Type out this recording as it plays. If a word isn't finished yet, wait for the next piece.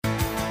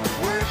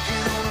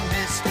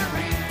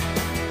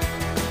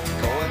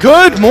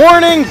Good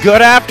morning,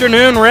 good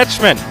afternoon,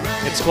 Richmond.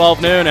 It's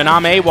 12 noon, and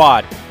I'm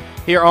AWadd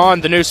here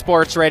on the new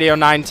Sports Radio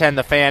 910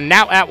 The Fan,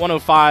 now at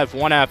 105.1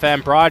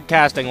 FM,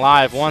 broadcasting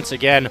live once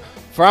again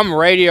from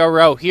Radio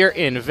Row here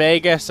in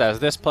Vegas, as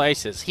this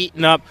place is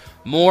heating up.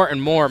 More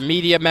and more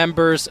media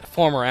members,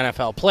 former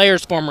NFL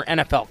players, former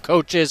NFL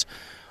coaches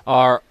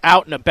are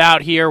out and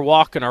about here,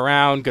 walking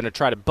around. Going to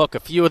try to book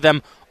a few of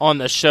them on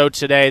the show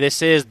today.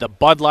 This is the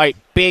Bud Light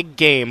Big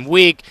Game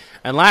Week,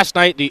 and last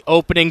night, the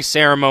opening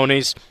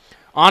ceremonies.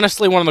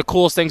 Honestly, one of the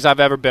coolest things I've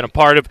ever been a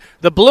part of.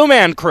 The Blue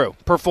Man Crew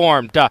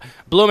performed.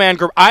 Blue Man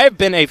Group, I have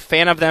been a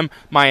fan of them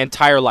my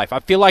entire life. I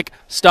feel like,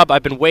 Stub,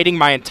 I've been waiting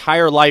my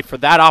entire life for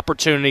that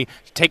opportunity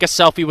to take a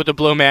selfie with the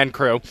Blue Man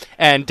Crew.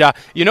 And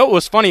you know what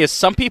was funny is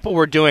some people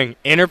were doing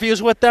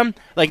interviews with them.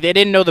 Like, they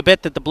didn't know the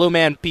bit that the Blue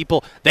Man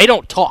people, they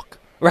don't talk.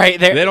 Right?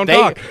 They don't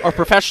talk. They are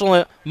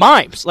professional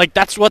mimes. Like,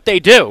 that's what they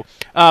do.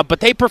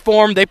 But they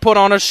performed. They put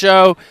on a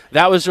show.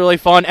 That was really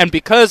fun. And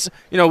because,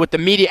 you know, with the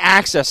media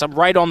access, I'm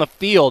right on the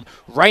field,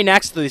 right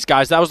next to these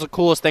guys. That was the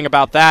coolest thing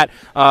about that.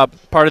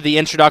 Part of the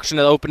introduction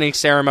to the opening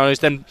ceremonies.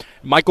 Then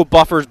Michael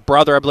Buffer's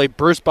brother, I believe,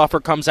 Bruce Buffer,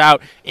 comes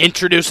out,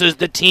 introduces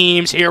the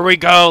teams. Here we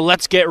go.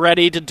 Let's get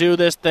ready to do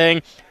this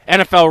thing.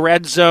 NFL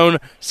Red Zone,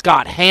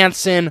 Scott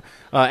Hansen.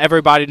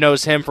 Everybody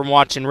knows him from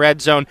watching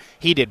Red Zone.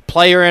 He did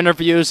player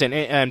interviews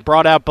and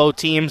brought out both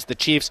teams, the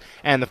Chiefs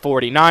and the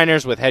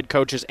 49ers, with head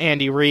coaches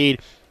Andy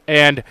Reid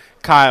and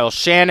Kyle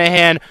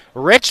Shanahan.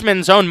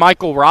 Richmond's own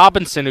Michael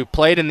Robinson, who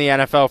played in the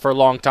NFL for a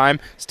long time,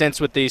 stints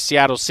with the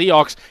Seattle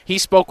Seahawks, he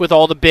spoke with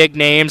all the big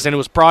names, and it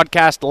was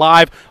broadcast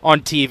live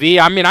on TV.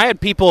 I mean, I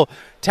had people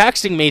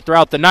texting me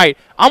throughout the night,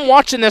 I'm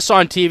watching this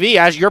on TV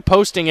as you're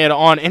posting it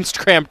on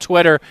Instagram,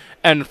 Twitter,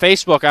 and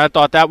Facebook. I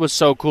thought that was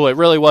so cool. It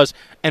really was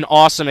an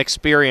awesome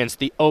experience,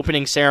 the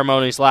opening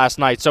ceremonies last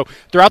night. So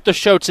throughout the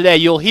show today,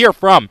 you'll hear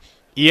from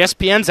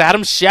ESPN's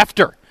Adam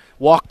Schefter.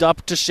 Walked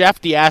up to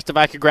Shefty, asked if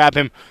I could grab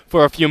him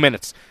for a few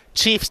minutes.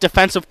 Chiefs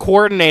defensive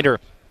coordinator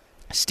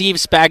Steve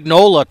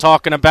Spagnuolo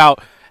talking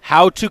about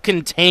how to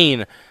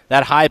contain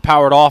that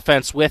high-powered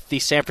offense with the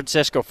San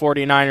Francisco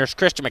 49ers,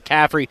 Christian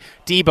McCaffrey,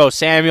 Deebo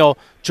Samuel,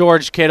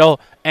 George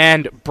Kittle,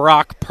 and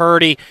Brock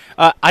Purdy.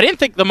 I didn't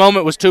think the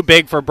moment was too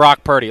big for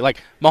Brock Purdy.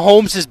 Like,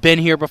 Mahomes has been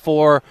here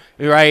before,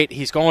 right?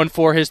 He's going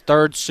for his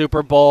third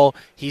Super Bowl.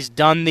 He's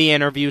done the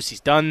interviews. He's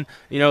done,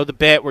 you know, the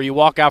bit where you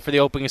walk out for the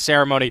opening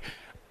ceremony.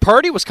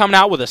 Purdy was coming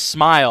out with a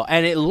smile,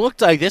 and it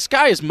looked like this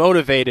guy is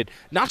motivated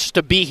not just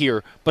to be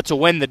here, but to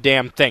win the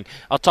damn thing.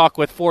 I'll talk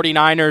with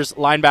 49ers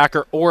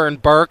linebacker Oren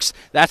Burks.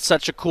 That's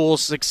such a cool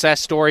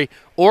success story.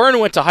 Oren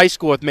went to high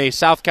school with me,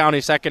 South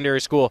County Secondary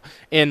School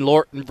in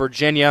Lorton,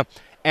 Virginia,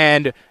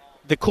 and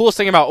the coolest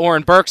thing about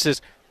Oren Burks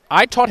is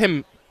I taught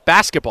him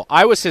basketball.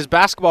 I was his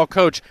basketball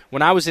coach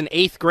when I was in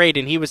 8th grade,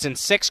 and he was in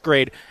 6th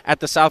grade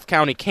at the South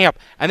County camp.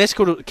 And this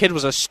kid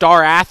was a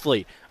star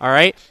athlete, all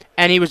right?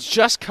 And he was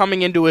just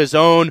coming into his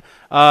own.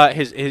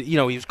 His he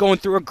was going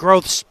through a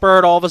growth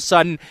spurt all of a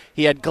sudden.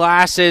 He had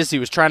glasses. He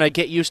was trying to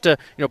get used to,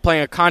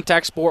 playing a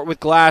contact sport with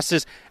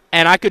glasses.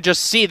 And I could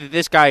just see that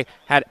this guy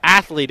had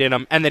athlete in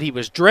him and that he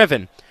was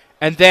driven.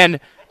 And then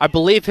I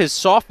believe his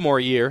sophomore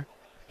year,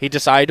 he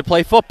decided to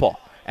play football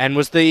and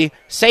was the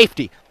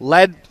safety,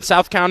 led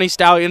South County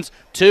Stallions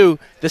to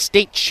the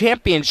state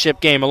championship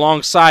game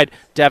alongside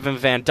Devin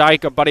Van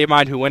Dyke, a buddy of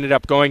mine who ended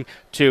up going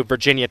to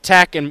Virginia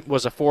Tech and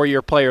was a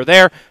 4-year player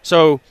there.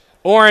 So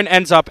Oren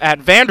ends up at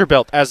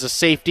Vanderbilt as a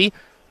safety.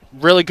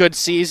 Really good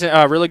season,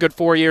 really good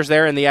 4 years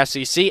there in the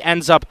SEC.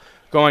 Ends up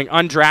going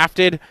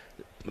undrafted,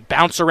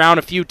 bounce around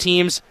a few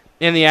teams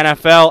in the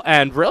NFL,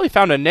 and really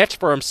found a niche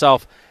for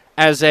himself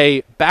as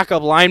a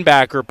backup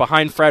linebacker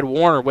behind Fred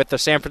Warner with the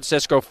San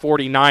Francisco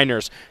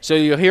 49ers. So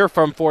you'll hear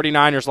from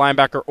 49ers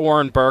linebacker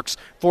Oren Burks,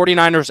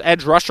 49ers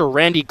edge rusher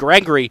Randy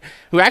Gregory,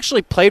 who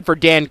actually played for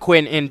Dan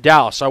Quinn in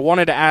Dallas. So I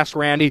wanted to ask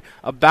Randy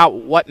about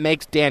what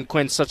makes Dan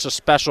Quinn such a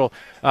special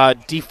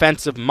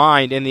defensive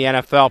mind in the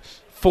NFL.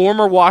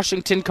 Former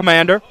Washington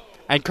Commander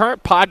and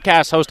current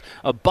podcast host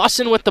of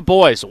Bussin' with the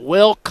Boys,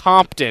 Will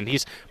Compton.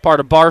 He's part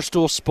of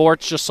Barstool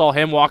Sports. Just saw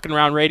him walking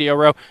around Radio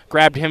Row.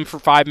 Grabbed him for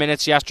 5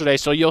 minutes yesterday.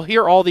 So you'll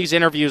hear all these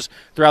interviews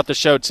throughout the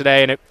show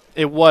today, and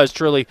it was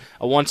truly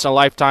a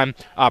once-in-a-lifetime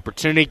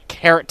opportunity.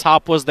 Carrot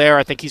Top was there.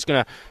 I think he's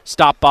going to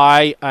stop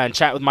by and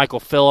chat with Michael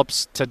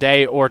Phillips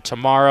today or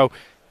tomorrow.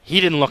 He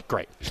didn't look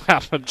great.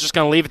 I'm just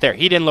going to leave it there.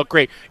 He didn't look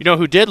great. You know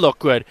who did look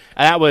good?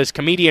 And that was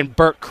comedian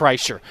Bert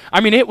Kreischer.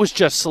 I mean, it was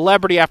just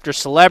celebrity after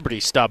celebrity,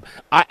 Stub.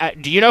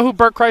 Do you know who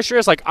Bert Kreischer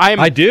is? Like,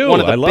 I do.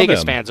 One of the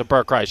biggest fans of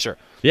Bert Kreischer.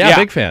 Yeah,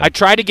 big fan. I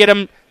tried to get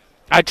him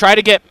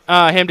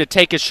to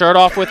take his shirt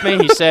off with me.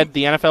 He said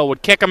the NFL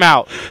would kick him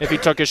out if he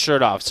took his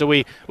shirt off. So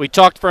we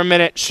talked for a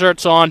minute,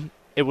 shirts on.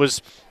 It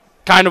was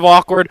kind of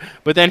awkward,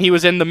 but then he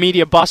was in the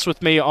media bus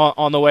with me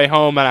on the way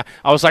home, and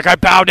I was like, I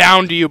bow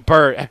down to you,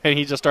 Bert, and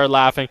he just started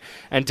laughing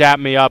and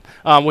dapped me up.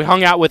 We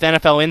hung out with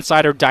NFL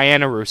insider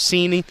Diana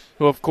Rossini,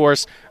 who, of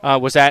course,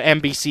 was at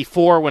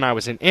NBC4 when I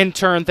was an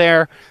intern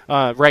there,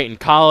 right in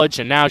college,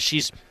 and now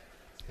she's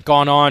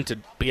gone on to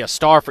be a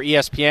star for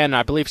ESPN, and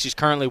I believe she's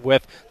currently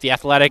with The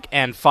Athletic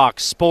and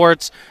Fox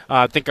Sports.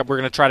 I think we're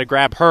going to try to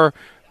grab her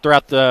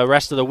throughout the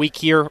rest of the week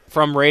here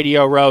from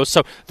Radio Row.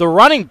 So the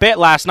running bit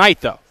last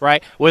night, though,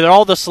 right, with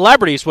all the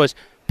celebrities was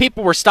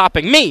people were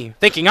stopping me,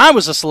 thinking I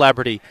was a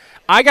celebrity.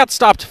 I got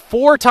stopped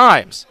 4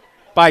 times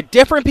by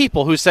different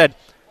people who said,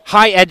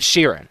 "Hi, Ed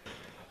Sheeran."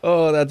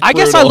 Oh, that's I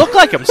brutal. guess I look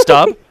like him,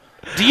 Stub.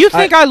 Do you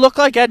think I look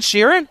like Ed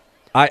Sheeran?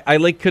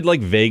 I could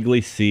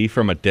vaguely see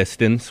from a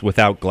distance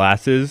without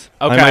glasses.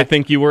 Okay. I might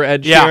think you were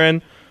Ed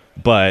Sheeran,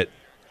 but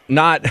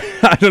not.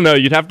 I don't know.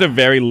 You'd have to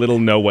very little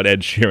know what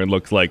Ed Sheeran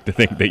looks like to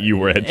think that you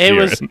were Ed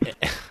Sheeran.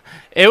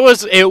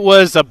 It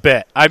was a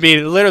bit. I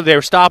mean, literally, they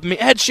were stopping me,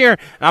 Ed Sheeran,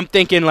 and I'm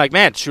thinking,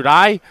 man, should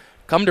I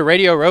come to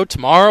Radio Row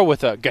tomorrow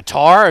with a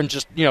guitar and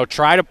just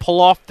try to pull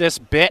off this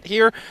bit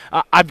here?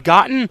 I've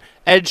gotten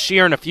Ed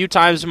Sheeran a few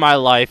times in my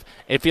life.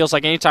 It feels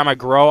like anytime I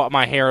grow up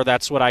my hair,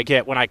 that's what I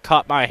get. When I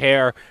cut my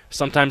hair,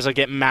 sometimes I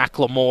get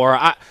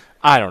Macklemore.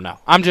 I don't know.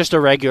 I'm just a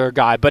regular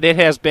guy, but it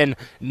has been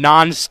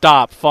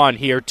nonstop fun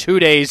here 2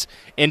 days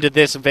into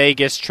this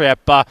Vegas trip.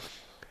 But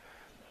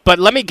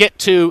let me get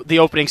to the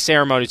opening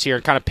ceremonies here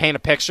and kind of paint a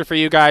picture for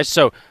you guys.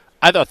 So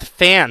I thought the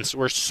fans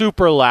were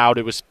super loud.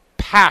 It was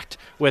packed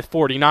with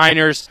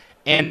 49ers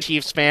and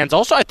Chiefs fans.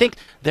 Also, I think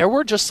there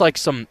were just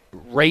some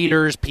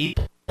Raiders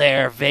people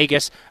there,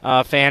 Vegas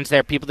fans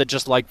there, people that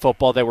just like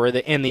football that were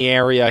in the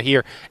area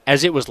here,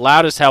 as it was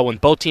loud as hell when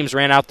both teams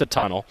ran out the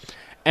tunnel.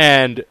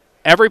 And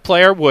every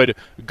player would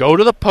go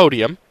to the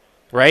podium,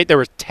 right? There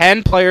were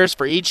 10 players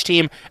for each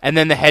team, and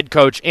then the head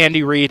coach,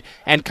 Andy Reid,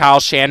 and Kyle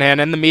Shanahan,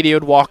 and the media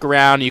would walk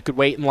around. You could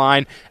wait in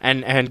line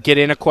and get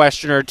in a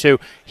question or two.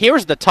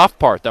 Here's the tough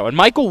part, though, and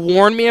Michael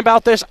warned me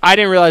about this. I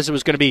didn't realize it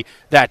was going to be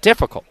that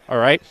difficult, all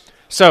right?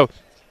 So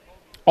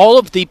all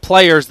of the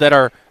players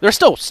they're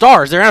still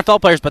stars. They're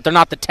NFL players, but they're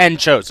not the 10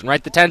 chosen,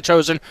 right? The 10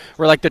 chosen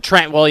were the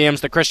Trent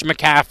Williams, the Christian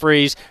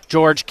McCaffreys,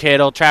 George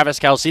Kittle, Travis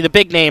Kelce, the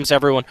big names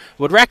everyone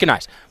would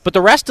recognize. But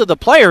the rest of the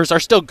players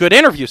are still good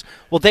interviews.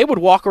 Well, they would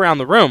walk around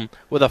the room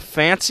with a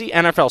fancy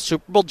NFL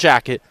Super Bowl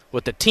jacket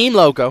with the team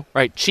logo,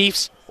 right,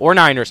 Chiefs or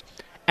Niners,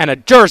 and a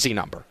jersey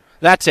number.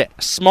 That's it.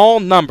 A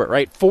small number,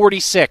 right,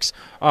 46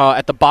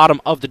 at the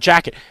bottom of the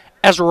jacket.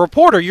 As a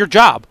reporter, your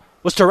job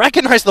was to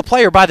recognize the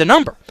player by the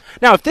number.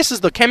 Now, if this is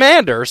the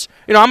Commanders,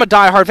 I'm a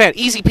diehard fan.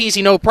 Easy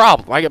peasy, no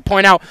problem. I could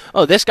point out,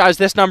 oh, this guy's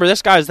this number,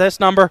 this guy's this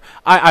number.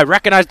 I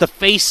recognize the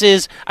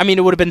faces. I mean,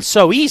 it would have been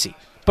so easy.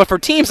 But for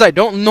teams I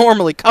don't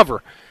normally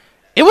cover,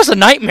 it was a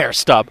nightmare,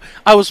 Stub.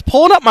 I was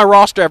pulling up my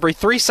roster every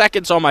 3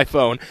 seconds on my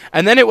phone,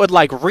 and then it would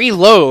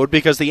reload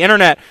because the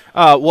internet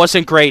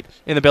wasn't great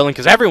in the building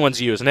because everyone's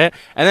using it.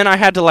 And then I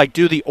had to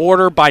do the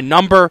order by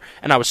number,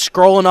 and I was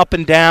scrolling up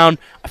and down.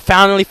 I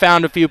finally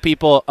found a few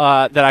people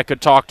that I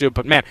could talk to,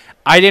 but man,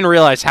 I didn't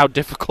realize how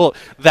difficult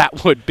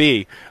that would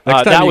be.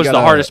 That was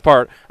the hardest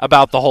part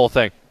about the whole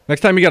thing.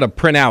 Next time you got to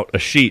print out a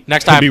sheet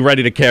Next time, to be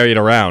ready to carry it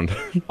around.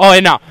 Oh,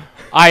 no.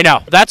 I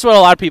know. That's what a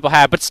lot of people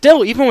have. But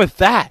still, even with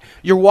that,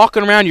 you're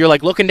walking around, you're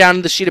looking down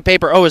at the sheet of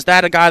paper. Oh, is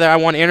that a guy that I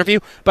want to interview?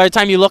 By the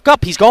time you look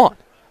up, he's gone,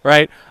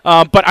 right?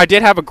 But I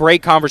did have a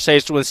great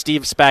conversation with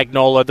Steve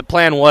Spagnuolo. The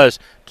plan was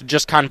to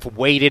just kind of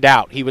wait it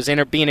out. He was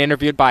being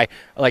interviewed by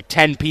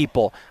 10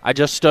 people. I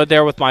just stood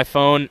there with my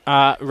phone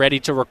ready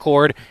to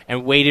record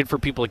and waited for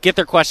people to get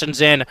their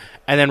questions in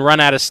and then run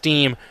out of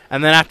steam.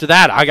 And then after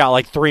that, I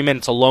got 3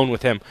 minutes alone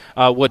with him,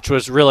 which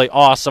was really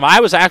awesome. I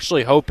was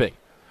actually hoping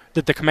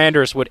that the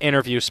Commanders would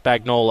interview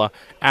Spagnuolo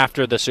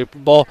after the Super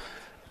Bowl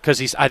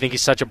because I think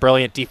he's such a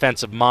brilliant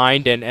defensive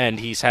mind and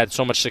he's had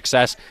so much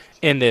success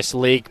in this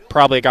league.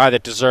 Probably a guy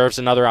that deserves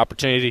another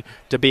opportunity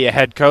to be a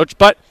head coach.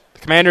 But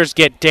the Commanders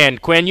get Dan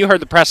Quinn. You heard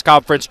the press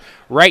conference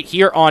right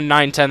here on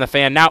 910 The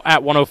Fan, now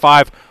at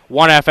 105.1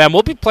 FM.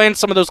 We'll be playing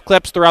some of those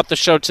clips throughout the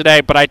show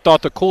today, but I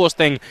thought the coolest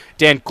thing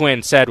Dan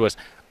Quinn said was,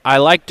 I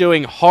like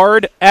doing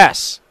hard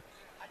S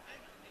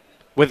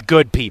with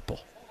good people.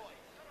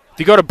 If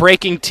you go to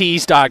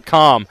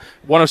breakingtees.com,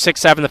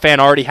 1067 The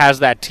Fan already has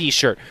that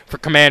T-shirt for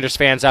Commanders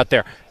fans out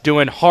there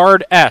doing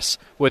hard S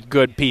with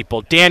good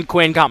people. Dan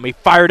Quinn got me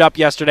fired up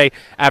yesterday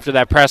after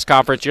that press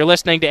conference. You're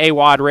listening to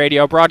AWadd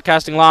Radio,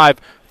 broadcasting live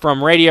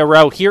from Radio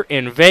Row here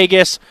in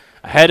Vegas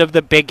ahead of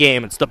the big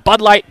game. It's the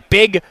Bud Light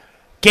Big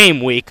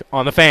Game Week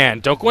on The Fan.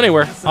 Don't go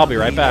anywhere. I'll be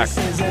right back.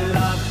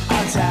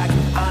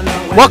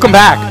 Welcome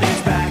back.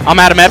 I'm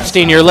Adam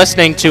Epstein. You're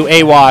listening to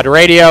AWadd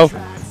Radio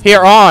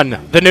here on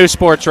the new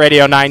Sports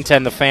Radio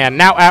 910 The Fan,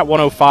 now at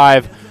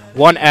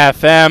 105.1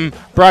 FM,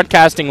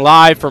 broadcasting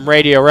live from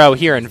Radio Row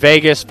here in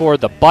Vegas for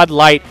the Bud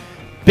Light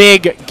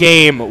Big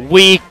Game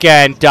Week.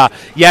 And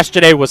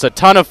yesterday was a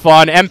ton of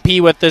fun. MP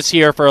with us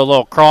here for a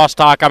little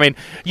crosstalk. I mean,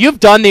 you've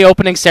done the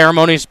opening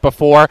ceremonies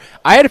before.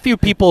 I had a few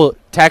people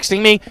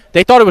texting me.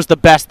 They thought it was the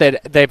best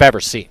that they've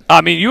ever seen. I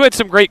mean, you had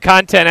some great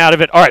content out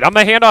of it. All right, I'm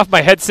going to hand off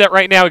my headset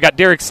right now. We got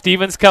Derek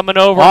Stevens coming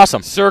over.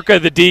 Awesome. Circa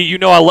the D. You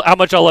know how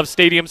much I love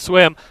Stadium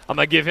Swim. I'm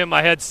going to give him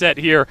my headset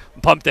here.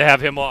 I'm pumped to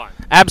have him on.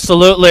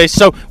 Absolutely.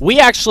 So we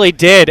actually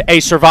did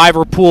a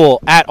survivor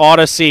pool at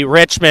Odyssey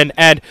Richmond,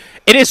 and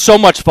it is so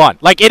much fun.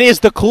 Like, it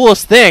is the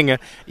coolest thing.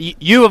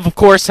 You, of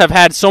course, have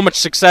had so much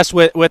success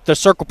with the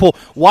Circa pool.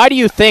 Why do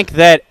you think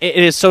that it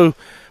is so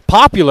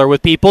popular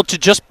with people to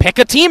just pick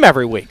a team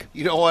every week?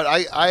 You know what?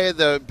 I had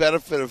the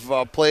benefit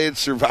of playing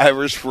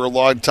Survivors for a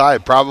long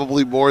time,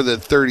 probably more than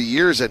 30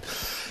 years. And,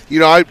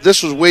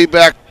 this was way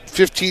back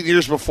 15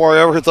 years before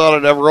I ever thought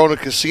I'd ever own a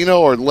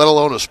casino or let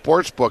alone a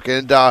sports book.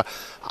 And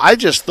I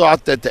just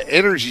thought that the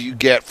energy you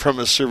get from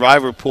a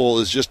Survivor pool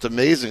is just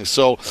amazing.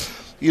 So,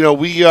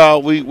 we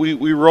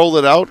rolled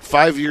it out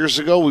 5 years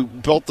ago. We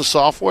built the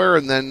software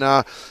and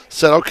then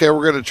said, okay,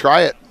 we're going to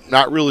try it,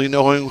 not really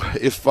knowing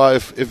if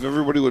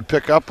everybody would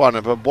pick up on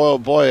it. But boy, oh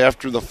boy,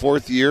 after the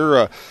fourth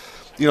year,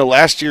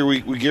 last year we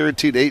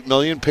guaranteed $8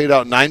 million, paid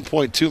out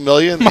 $9.2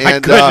 million, My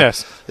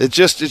goodness. It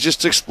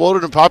just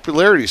exploded in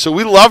popularity. So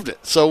we loved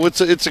it. So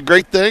it's a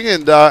great thing,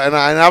 and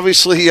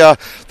obviously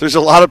there's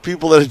a lot of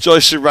people that enjoy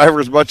Survivor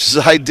as much as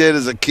I did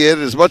as a kid,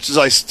 as much as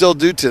I still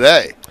do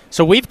today.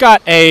 So we've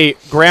got a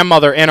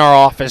grandmother in our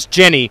office,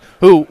 Jenny,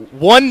 who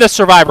won the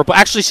Survivor.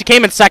 Actually, she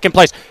came in second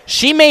place.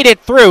 She made it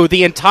through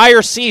the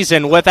entire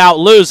season without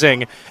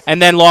losing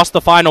and then lost the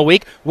final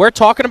week. We're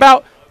talking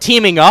about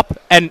teaming up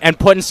and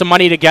putting some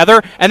money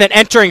together and then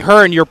entering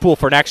her in your pool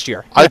for next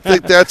year. I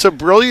think that's a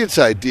brilliant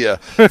idea.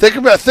 Think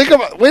about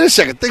wait a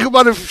second. Think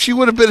about if she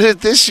would have been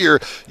hit this year,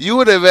 you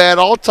would have had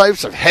all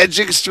types of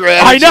hedging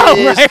strategies. I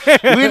know,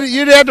 right?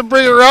 You'd have to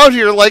bring her out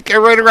here like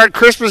right around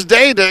Christmas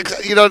Day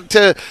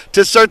to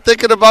start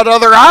thinking about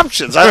other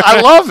options. I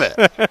love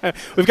it.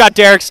 We've got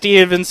Derek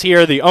Stevens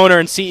here, the owner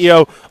and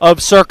CEO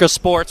of Circa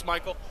Sports.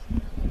 Michael?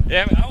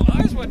 Yeah, I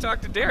always want to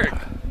talk to Derek.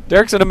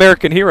 Derek's an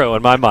American hero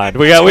in my mind.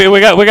 We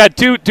got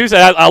two sides.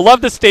 I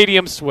love the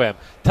stadium swim.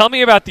 Tell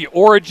me about the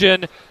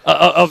origin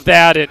of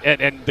that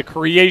and the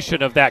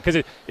creation of that,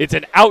 because it's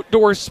an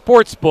outdoor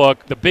sports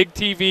book, the big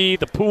TV,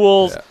 the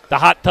pools, the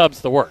hot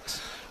tubs, the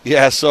works.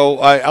 Yeah, so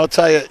I'll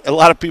tell you, a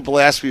lot of people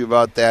ask me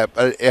about that,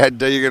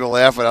 and you're going to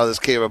laugh at how this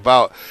came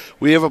about.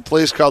 We have a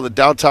place called the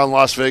Downtown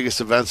Las Vegas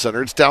Event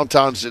Center. It's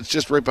downtown. It's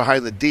just right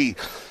behind the D,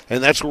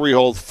 and that's where we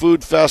hold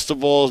food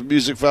festivals,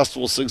 music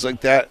festivals, things like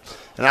that.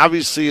 And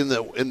obviously in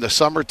the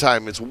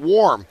summertime, it's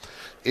warm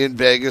in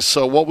Vegas.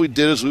 So what we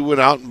did is we went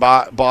out and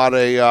bought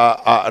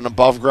an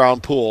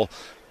above-ground pool.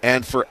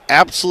 And for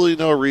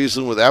absolutely no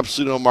reason, with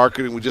absolutely no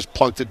marketing, we just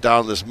plunked it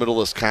down this middle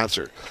of this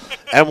concert.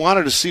 And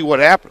wanted to see what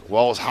happened.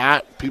 Well, it was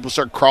hot. People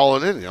started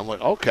crawling in. And I'm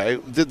like, okay.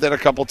 Did that a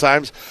couple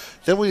times.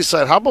 Then we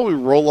decided, how about we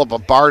roll up a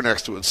bar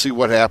next to it and see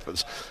what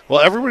happens?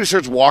 Well, everybody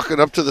starts walking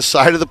up to the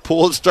side of the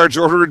pool and starts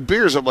ordering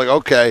beers. I'm like,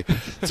 okay,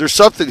 there's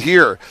something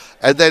here.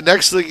 And then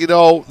next thing you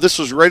know, this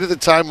was right at the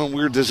time when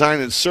we were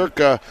designing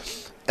Circa.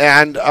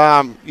 And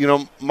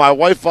my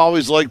wife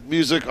always liked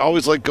music,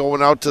 always liked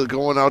going out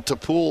to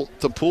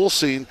pool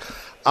scene.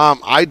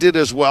 I did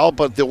as well,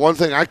 but the one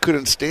thing I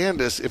couldn't stand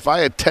is if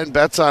I had 10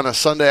 bets on a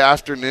Sunday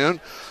afternoon,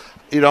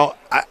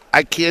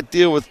 I can't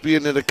deal with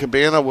being in a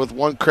cabana with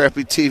one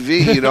crappy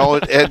TV,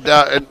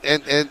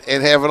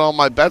 and having all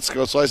my bets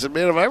go. So I said,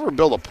 man, if I ever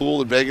build a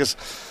pool in Vegas,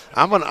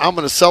 I'm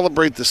gonna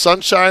celebrate the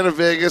sunshine of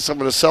Vegas. I'm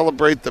gonna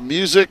celebrate the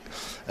music,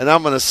 and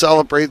I'm gonna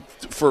celebrate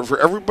for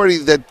everybody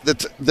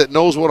that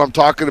knows what I'm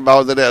talking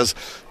about, that has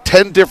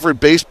 10 different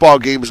baseball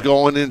games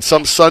going in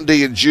some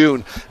Sunday in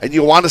June, and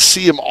you want to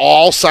see them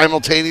all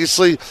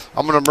simultaneously.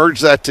 I'm going to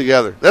merge that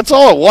together. That's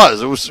all it was.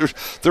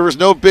 There was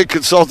no big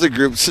consulting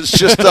groups. It's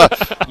just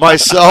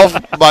myself,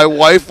 my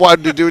wife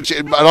wanted to do it,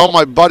 and all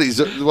my buddies.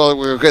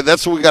 Well, okay,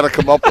 that's what we got to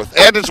come up with,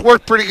 and it's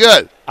worked pretty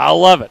good. I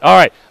love it. All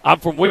right, I'm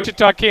from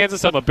Wichita,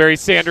 Kansas. I'm a Barry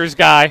Sanders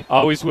guy.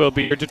 Always will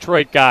be. You're a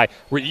Detroit guy.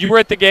 You were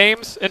at the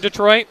games in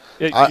Detroit?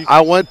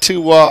 I went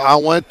to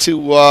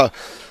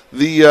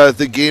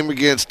the game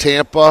against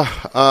Tampa.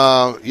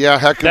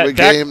 Heck of a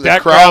game. The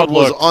crowd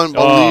was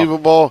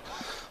unbelievable.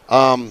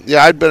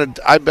 I'd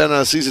been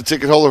a season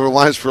ticket holder for the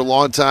Lions for a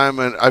long time,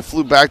 and I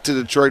flew back to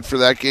Detroit for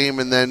that game,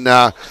 and then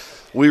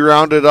we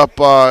rounded up.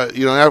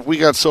 We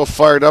got so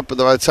fired up, but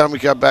by the time we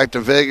got back to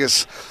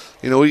Vegas,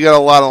 we got a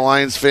lot of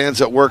Lions fans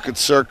that work at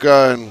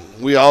Circa, and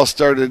we all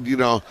started,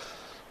 getting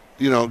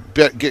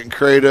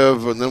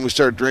creative, and then we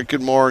started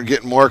drinking more and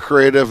getting more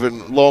creative,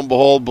 and lo and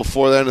behold,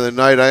 before the end of the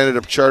night, I ended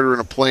up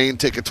chartering a plane,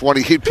 taking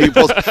 28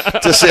 people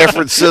to San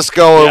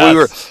Francisco,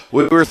 and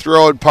we were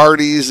throwing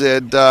parties,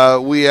 and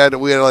we had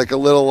like a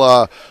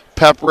little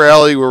pep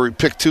rally where we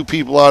picked 2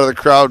 people out of the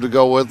crowd to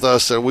go with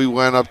us, and we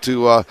went up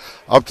to the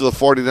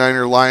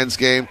 49er Lions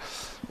game.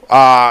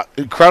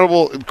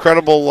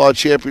 Incredible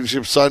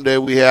championship Sunday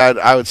we had.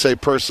 I would say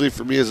personally,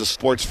 for me as a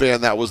sports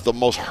fan, that was the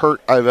most hurt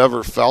I've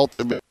ever felt.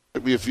 It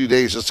took me a few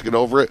days just to get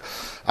over it.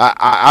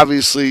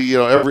 Obviously,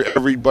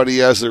 everybody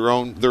has their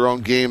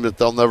own game that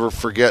they'll never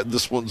forget.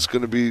 This one's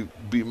going to be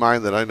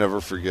mine that I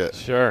never forget.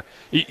 Sure.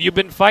 You've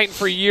been fighting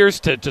for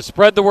years to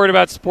spread the word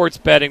about sports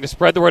betting, to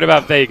spread the word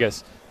about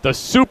Vegas. The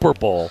Super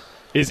Bowl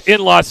is in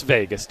Las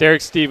Vegas.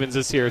 Derek Stevens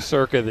is here,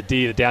 Circa,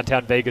 the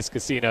downtown Vegas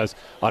casinos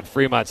on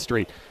Fremont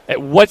Street.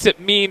 What's it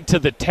mean to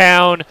the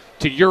town,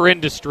 to your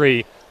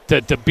industry,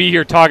 to be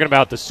here talking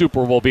about the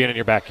Super Bowl being in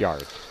your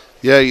backyard?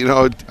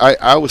 Yeah,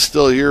 I was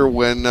still here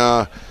when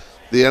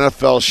the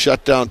NFL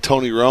shut down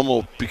Tony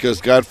Romo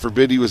because, God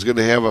forbid, he was going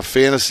to have a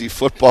fantasy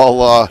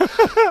football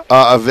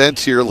event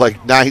here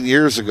like 9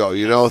 years ago.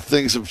 You know,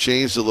 things have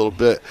changed a little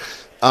bit.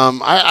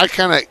 I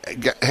kind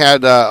of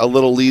had a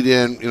little lead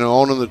in. You know,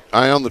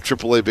 I own the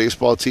AAA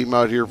baseball team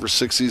out here for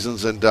 6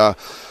 seasons, and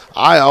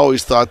I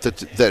always thought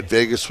that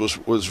Vegas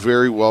was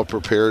very well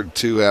prepared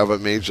to have a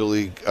major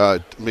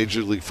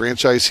league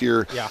franchise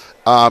here. Yeah.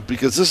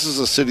 Because this is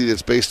a city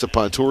that's based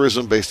upon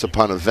tourism, based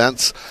upon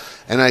events.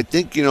 And I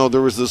think, you know,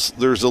 there's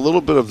a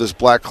little bit of this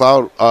black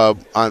cloud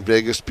on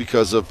Vegas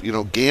because of, you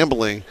know,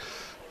 gambling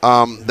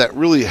that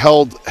really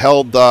held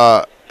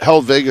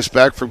Vegas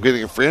back from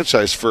getting a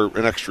franchise for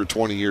an extra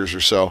 20 years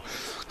or so.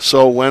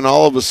 So when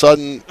all of a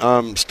sudden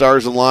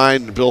stars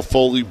aligned, Bill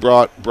Foley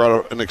brought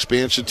an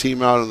expansion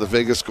team out in the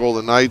Vegas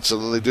Golden Knights,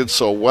 and they did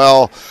so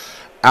well.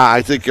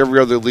 I think every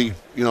other league,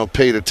 you know,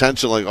 paid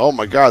attention, like, oh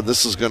my God,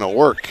 this is going to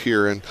work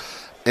here, and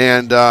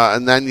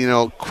then, you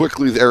know,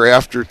 quickly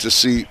thereafter to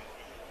see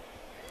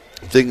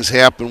things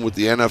happen with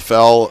the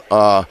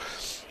NFL,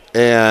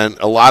 and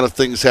a lot of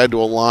things had to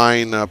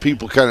align.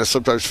 People kind of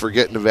sometimes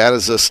forget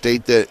Nevada's a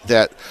state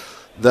that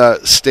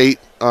the state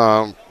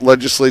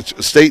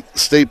legislature,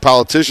 state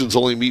politicians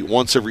only meet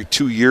once every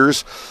 2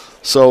 years.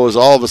 So it was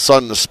all of a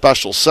sudden a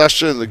special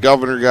session. The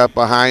governor got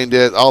behind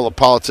it. All the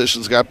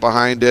politicians got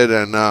behind it,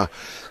 and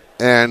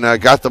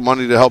got the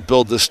money to help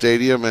build this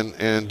stadium.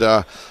 And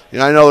you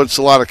know, I know it's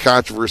a lot of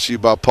controversy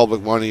about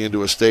public money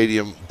into a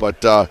stadium,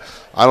 but I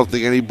don't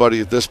think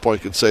anybody at this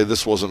point could say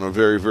this wasn't a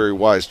very, very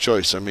wise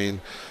choice. I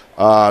mean,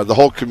 the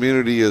whole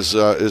community is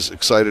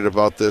excited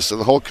about this, and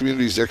the whole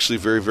community is actually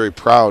very, very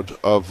proud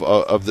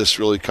of this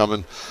really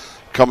coming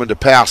to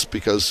pass,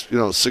 because, you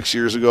know, 6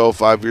 years ago,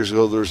 5 years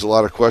ago, there was a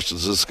lot of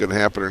questions, is this going to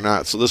happen or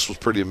not? So this was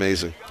pretty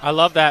amazing. I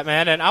love that,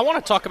 man. And I want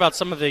to talk about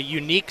some of the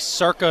unique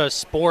Circa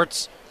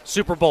Sports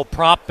Super Bowl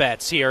prop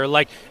bets here.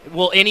 Like,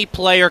 will any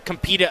player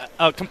complete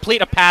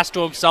a pass to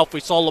himself? We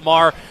saw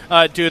Lamar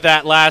do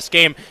that last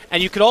game.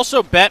 And you could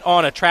also bet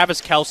on a Travis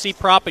Kelce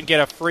prop and get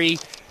a free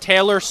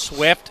Taylor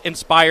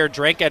Swift-inspired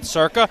drink at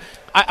Circa.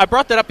 I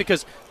brought that up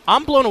because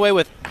I'm blown away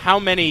with how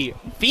many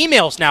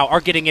females now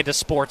are getting into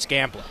sports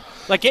gambling.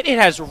 Like, it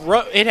has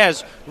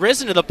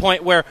risen to the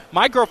point where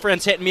my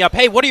girlfriend's hitting me up,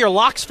 hey, what are your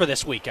locks for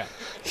this weekend?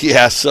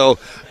 Yeah, so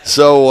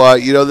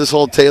you know, this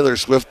whole Taylor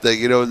Swift thing,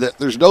 you know,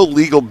 there's no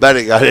legal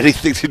betting on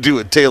anything to do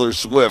with Taylor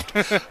Swift.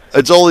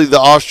 It's only the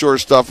offshore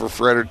stuff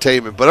for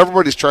entertainment, but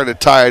everybody's trying to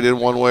tie it in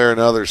one way or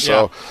another.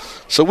 So, yeah.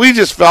 So we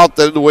just felt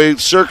that the way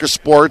Circa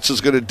Sports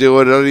is going to do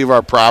it at any of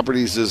our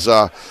properties is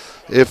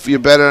if you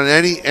bet on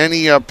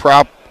any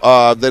prop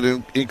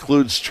that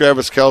includes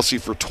Travis Kelce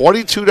for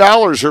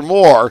 $22 or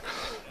more,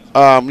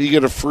 you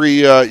get a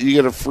free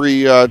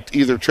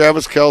either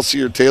Travis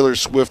Kelce or Taylor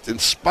Swift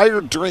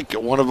inspired drink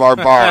at one of our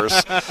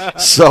bars.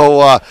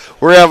 So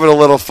we're having a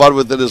little fun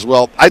with it as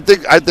well. I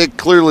think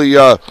clearly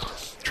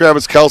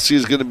Travis Kelce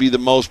is going to be the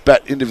most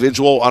bet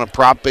individual on a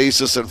prop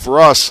basis, and for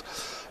us,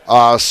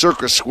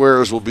 Circa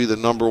Squares will be the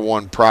number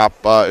one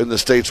prop in the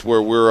states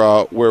where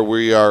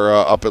we are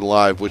up and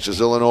live, which is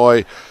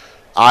Illinois,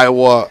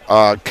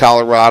 Iowa,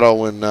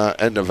 Colorado,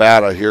 and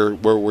Nevada here,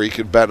 where you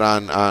can bet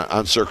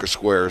on Circa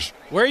Squares.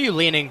 Where are you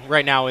leaning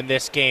right now in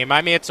this game?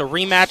 I mean, it's a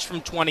rematch from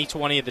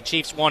 2020. The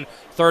Chiefs won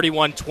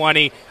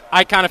 31-20.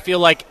 I kind of feel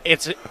like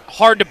it's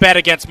hard to bet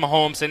against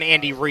Mahomes and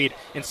Andy Reid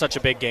in such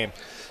a big game.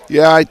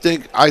 Yeah, I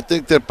think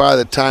that by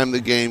the time the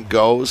game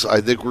goes,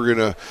 I think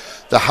the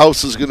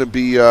house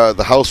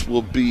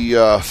will be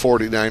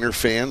 49er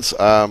fans,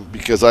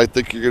 because I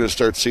think you're going to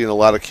start seeing a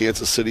lot of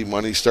Kansas City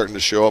money starting to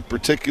show up,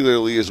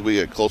 particularly as we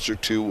get closer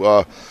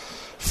to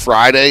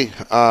Friday.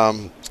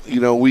 You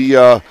know,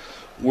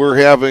 we're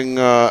having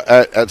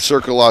at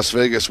Circa Las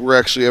Vegas, we're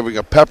actually having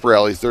a pep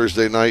rally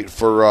Thursday night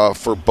for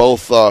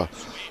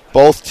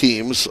both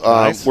teams.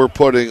 Nice. We're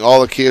putting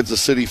all the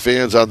Kansas City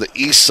fans on the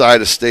east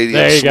side of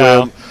Stadium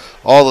Swim. Go.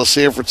 All the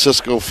San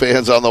Francisco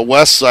fans on the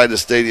west side of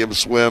Stadium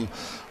Swim.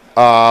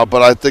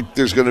 But I think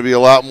there's going to be a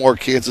lot more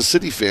Kansas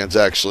City fans,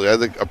 actually. I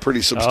think a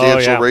pretty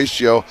substantial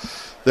ratio.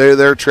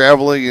 They're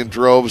traveling in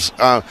droves.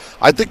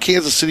 I think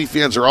Kansas City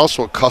fans are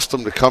also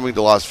accustomed to coming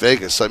to Las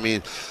Vegas. I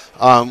mean,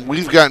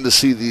 we've gotten to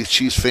see these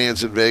Chiefs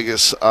fans in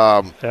Vegas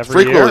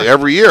frequently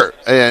every year,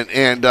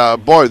 and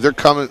boy, they're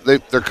coming.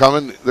 They're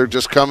coming. They're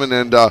just coming,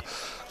 and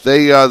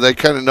they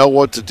kind of know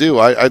what to do.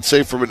 I'd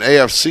say from an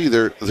AFC,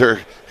 they're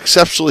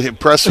exceptionally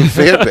impressive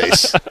fan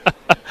base.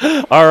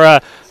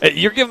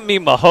 You're giving me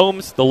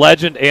Mahomes, the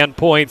legend, and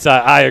points.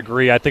 I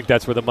agree. I think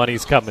that's where the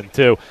money's coming,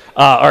 too.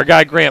 Our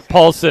guy Grant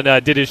Paulson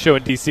did his show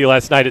in D.C.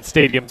 last night at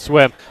Stadium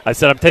Swim. I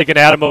said I'm taking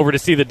Adam over to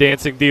see the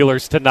Dancing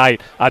Dealers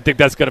tonight. I think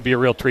that's going to be a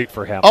real treat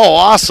for him. Oh,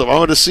 awesome. I'm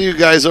going to see you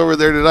guys over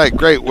there tonight.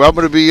 Great. Well, I'm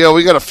going to be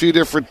we got a few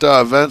different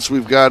events.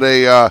 We've got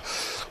the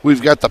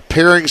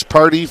pairings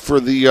party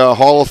for the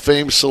Hall of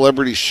Fame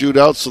Celebrity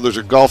Shootout. So there's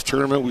a golf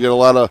tournament. We got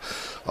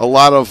a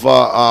lot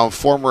of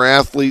former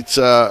athletes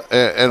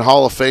and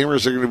Hall of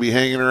Famers are going to be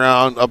hanging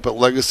around up at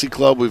Legacy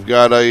Club. We've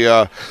got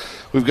a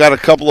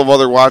couple of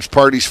other watch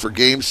parties for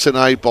games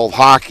tonight, both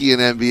hockey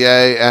and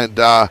NBA,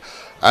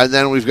 And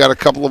then we've got a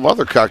couple of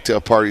other cocktail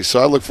parties,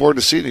 so I look forward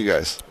to seeing you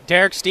guys.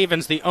 Derek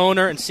Stevens, the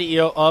owner and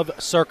CEO of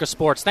Circa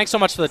Sports. Thanks so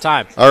much for the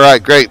time. All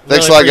right, great.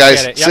 Thanks a lot,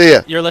 guys. Yep. See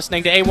ya. You're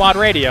listening to AWadd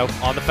Radio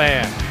on The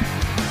Fan.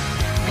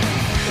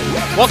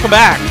 Welcome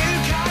back.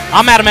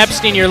 I'm Adam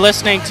Epstein. You're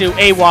listening to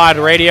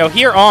AWadd Radio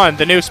here on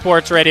the new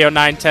Sports Radio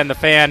 910 The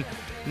Fan.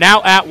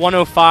 Now at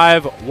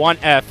 105.1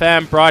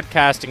 FM,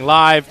 broadcasting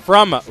live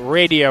from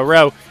Radio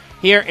Row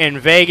here in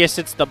Vegas.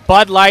 It's the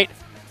Bud Light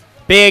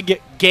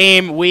Big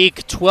Game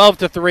Week,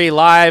 12-3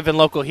 live and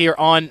local here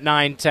on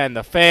 910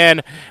 The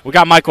Fan. We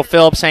got Michael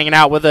Phillips hanging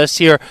out with us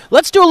here.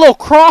 Let's do a little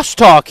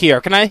crosstalk here.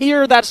 Can I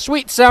hear that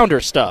sweet sounder,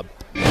 Stub?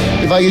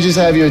 If I could just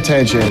have your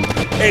attention.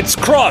 It's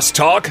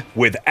Crosstalk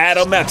with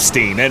Adam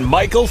Epstein and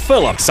Michael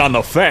Phillips on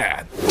The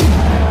Fan.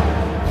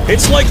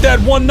 It's like that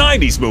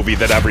 190s movie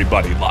that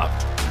everybody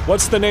loved.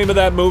 What's the name of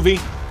that movie?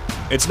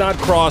 It's not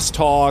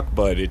Crosstalk,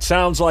 but it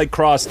sounds like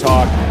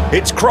Crosstalk.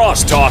 It's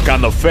Crosstalk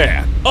on The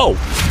Fan. Oh,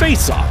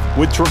 Face Off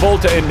with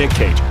Travolta and Nick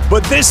Cage.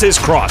 But this is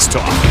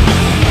Crosstalk.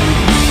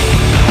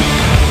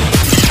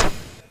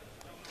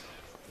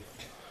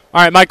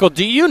 All right, Michael,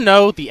 do you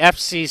know the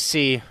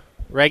FCC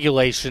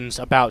regulations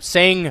about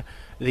saying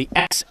the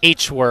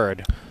SH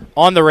word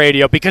on the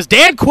radio? Because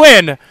Dan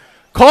Quinn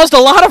caused a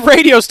lot of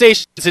radio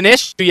stations an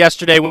issue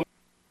yesterday.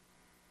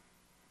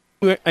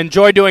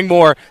 Enjoy doing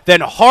more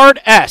than hard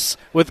S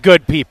with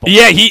good people.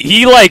 Yeah,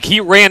 he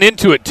ran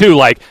into it too.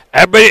 Like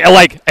everybody,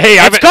 like, hey,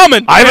 it's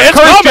coming. I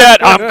haven't cursed yet.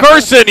 I'm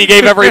cursing. He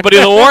gave everybody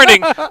the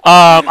warning.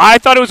 I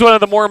thought it was one of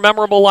the more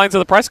memorable lines of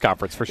the press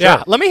conference for sure.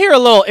 Yeah, let me hear a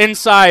little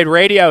inside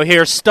radio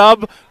here.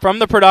 Stub from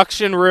the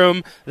production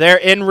room there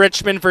in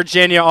Richmond,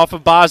 Virginia, off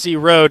of Bozzie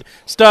Road.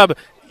 Stub,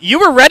 you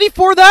were ready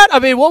for that? I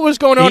mean, what was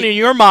going on in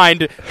your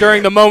mind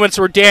during the moments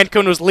where Dan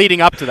Quinn was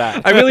leading up to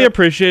that? I really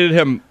appreciated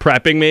him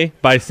prepping me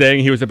by saying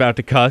he was about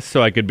to cuss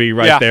so I could be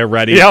there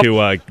ready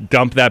to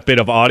dump that bit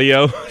of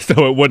audio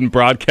so it wouldn't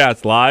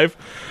broadcast live.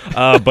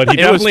 But he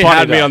definitely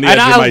had me on the edge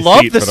of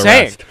my seat for the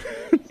rest.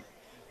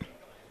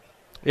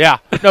 Yeah,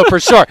 no, for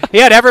sure. He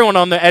had everyone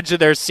on the edge of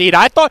their seat.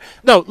 I thought,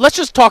 no, let's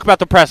just talk about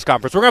the press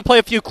conference. We're going to play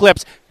a few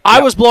clips.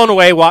 I was blown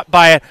away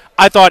by it.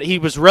 I thought he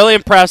was really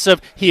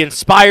impressive. He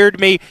inspired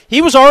me.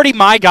 He was already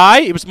my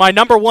guy. He was my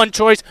number one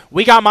choice.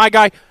 We got my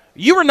guy.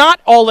 You were not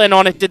all in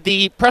on it. Did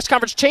the press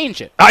conference change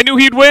it? I knew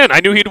he'd win. I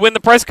knew he'd win the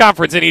press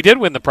conference, and he did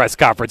win the press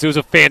conference. It was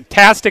a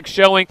fantastic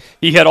showing.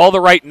 He had all the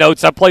right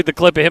notes. I played the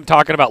clip of him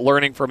talking about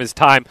learning from his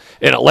time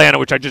in Atlanta,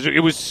 which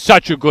it was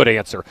such a good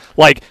answer.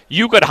 Like,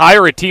 you could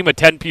hire a team of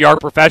 10 PR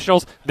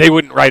professionals. They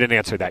wouldn't write an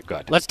answer that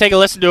good. Let's take a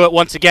listen to it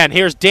once again.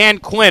 Here's Dan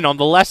Quinn on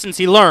the lessons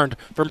he learned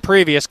from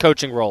previous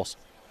coaching roles.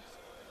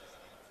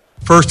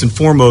 First and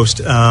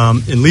foremost,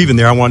 in leaving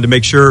there, I wanted to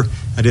make sure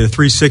I did a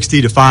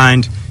 360 to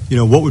find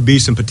what would be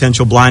some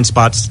potential blind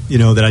spots,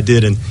 that I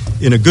did, and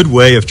in a good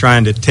way of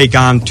trying to take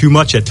on too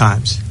much at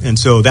times. And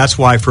so that's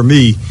why, for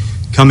me,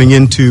 coming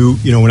into,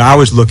 when I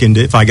was looking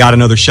to, if I got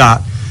another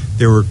shot,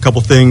 there were a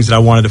couple things that I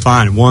wanted to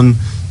find. One,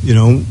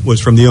 was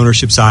from the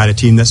ownership side, a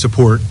team that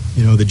support,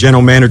 the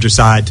general manager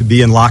side, to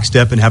be in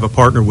lockstep and have a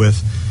partner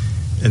with.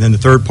 And then the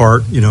third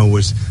part,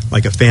 was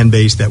like a fan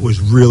base that was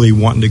really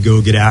wanting to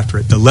go get after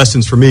it. The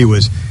lessons for me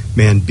was,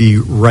 man, be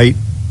right,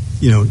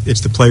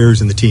 it's the players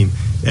and the team.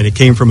 And it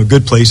came from a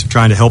good place of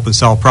trying to help and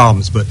solve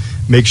problems. But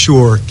make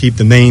sure, keep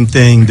the main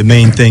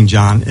thing,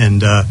 John.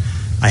 And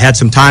I had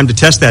some time to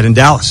test that in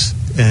Dallas.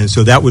 And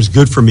so that was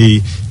good for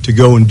me to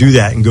go and do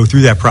that and go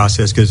through that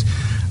process, because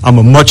I'm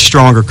a much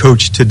stronger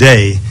coach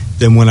today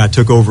than when I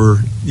took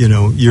over,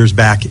 years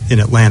back in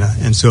Atlanta.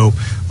 And so,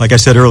 like I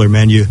said earlier,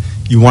 man, you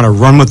want to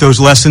run with those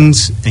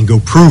lessons and go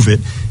prove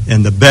it.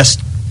 And the best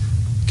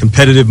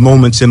competitive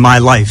moments in my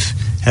life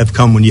have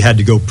come when you had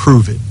to go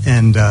prove it.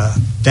 And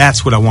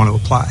that's what I want to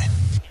apply.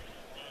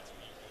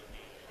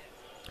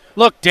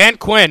 Look, Dan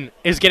Quinn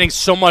is getting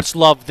so much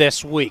love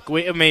this week.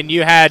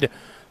 You had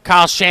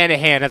Kyle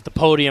Shanahan at the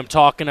podium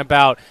talking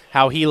about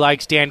how he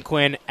likes Dan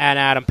Quinn and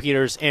Adam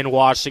Peters in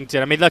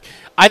Washington. Look,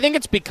 I think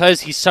it's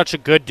because he's such a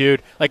good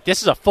dude. Like,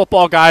 this is a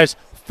football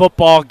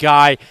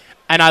guy.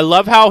 And I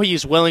love how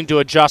he's willing to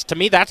adjust. To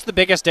me, that's the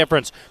biggest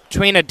difference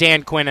between a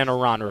Dan Quinn and a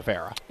Ron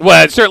Rivera.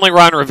 Well, certainly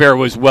Ron Rivera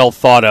was well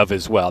thought of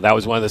as well. That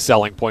was one of the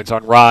selling points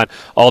on Ron.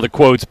 All the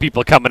quotes,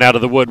 people coming out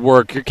of the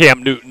woodwork, your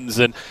Cam Newtons,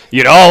 and,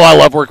 I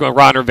love working with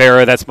Ron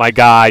Rivera. That's my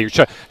guy. Your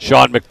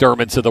Sean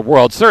McDermott's of the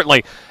world.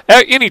 Certainly,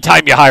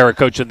 anytime you hire a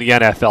coach in the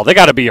NFL, they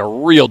got to be a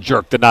real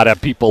jerk to not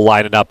have people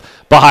lining up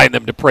behind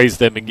them to praise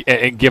them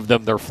and give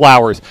them their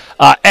flowers.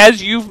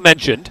 As you've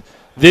mentioned,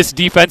 this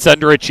defense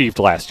underachieved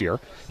last year.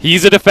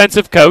 He's a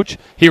defensive coach.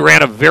 He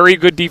ran a very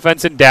good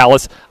defense in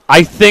Dallas.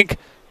 I think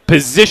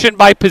position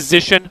by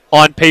position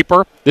on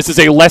paper, this is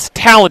a less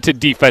talented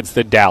defense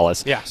than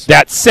Dallas. Yes.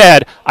 That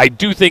said, I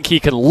do think he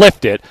can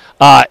lift it.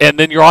 And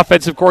then your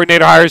offensive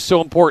coordinator hire is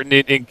so important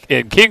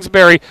in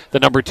Kingsbury. The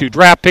number 2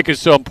 draft pick is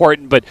so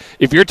important. But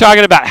if you're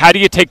talking about how do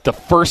you take the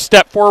first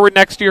step forward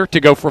next year to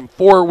go from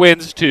 4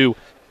 wins to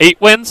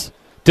 8 wins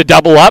to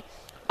double up,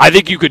 I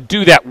think you could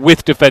do that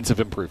with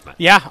defensive improvement.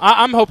 Yeah,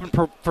 I'm hoping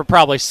for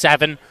probably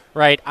 7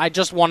 right? I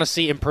just want to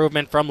see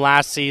improvement from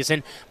last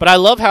season. But I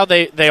love how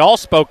they all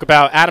spoke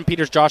about, Adam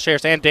Peters, Josh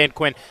Harris, and Dan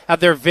Quinn, have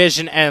their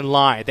vision and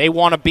line. They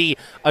want to be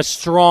a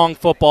strong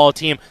football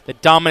team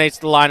that dominates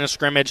the line of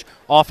scrimmage,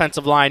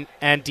 offensive line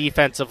and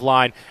defensive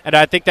line. And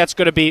I think that's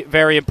going to be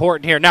very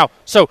important here. Now,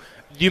 so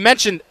you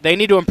mentioned they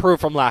need to improve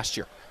from last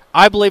year.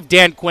 I believe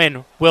Dan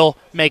Quinn will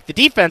make the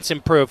defense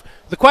improve.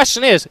 The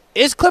question is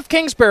Cliff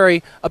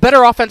Kingsbury a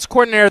better offense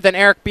coordinator than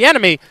Eric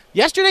Bieniemy?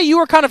 Yesterday you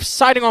were kind of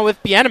siding on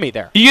with Bieniemy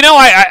there. You know,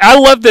 I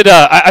loved it.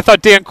 I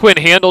thought Dan Quinn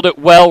handled it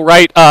well,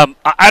 right?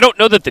 I don't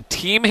know that the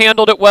team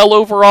handled it well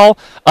overall.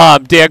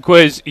 Dan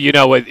Quinn,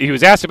 he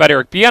was asked about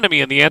Eric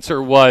Bieniemy, and the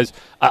answer was,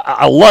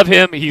 I love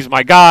him. He's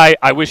my guy.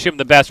 I wish him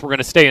the best. We're going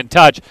to stay in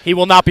touch. He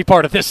will not be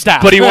part of this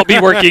staff. But he won't be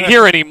working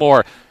here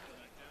anymore.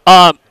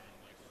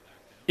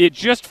 It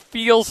just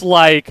feels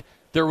like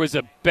there was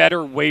a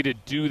better way to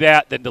do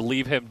that than to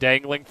leave him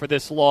dangling for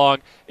this long.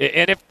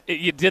 And if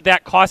you did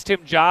that cost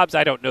him jobs,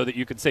 I don't know that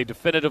you can say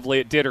definitively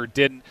it did or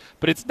didn't.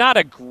 But it's not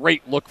a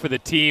great look for the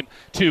team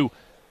to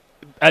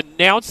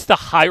announce the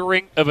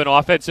hiring of an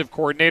offensive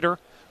coordinator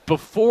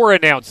before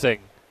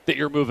announcing that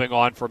you're moving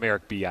on from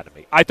Eric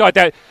Bieniemy. I thought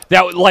that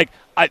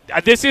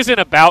this isn't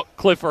about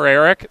Cliff or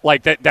Eric.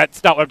 Like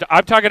that's not what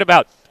I'm talking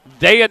about.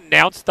 They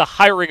announced the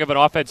hiring of an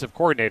offensive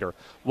coordinator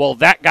while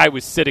that guy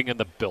was sitting in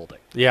the building.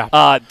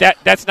 Yeah.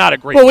 That's not a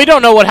great Well, we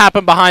don't know what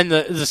happened behind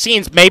the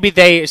scenes. Maybe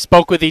they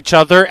spoke with each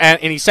other, and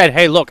he said,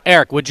 hey, look,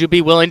 Eric, would you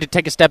be willing to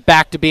take a step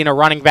back to being a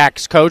running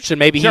backs coach? And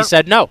maybe he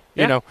said no.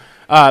 Yeah.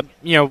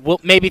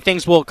 Maybe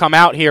things will come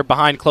out here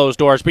behind closed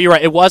doors. But you're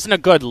right, it wasn't a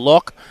good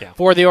look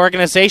for the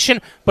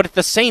organization. But at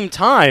the same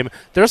time,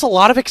 there's a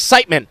lot of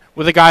excitement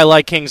with a guy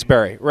like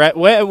Kingsbury. Right?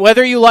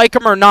 Whether you like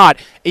him or not,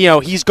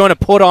 he's going to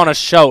put on a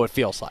show, it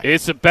feels like.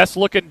 It's the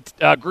best-looking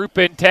group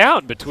in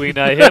town between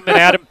him and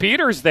Adam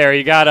Peters there.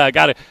 You got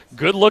a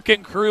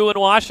good-looking crew in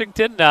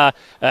Washington,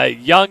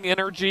 young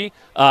energy.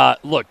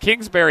 Look,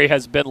 Kingsbury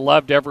has been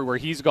loved everywhere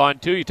he's gone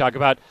to. You talk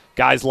about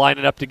guys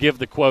lining up to give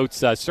the quotes.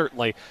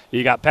 Certainly,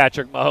 you got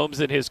Patrick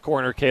Mahomes in his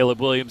corner, Caleb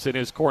Williams in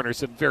his corner,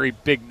 some very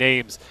big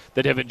names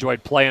that have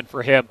enjoyed playing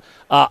for him.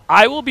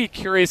 I will be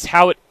curious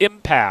how it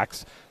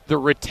impacts the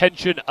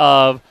retention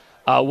of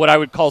what I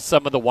would call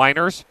some of the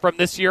whiners from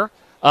this year.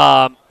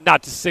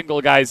 Not to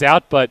single guys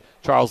out, but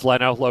Charles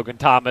Leno, Logan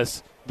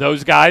Thomas,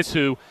 those guys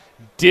who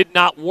did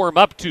not warm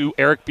up to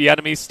Eric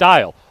Bieniemy's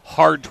style.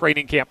 Hard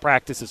training camp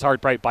practices,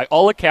 hard practice. By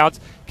all accounts,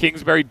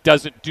 Kingsbury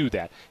doesn't do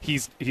that.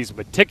 He's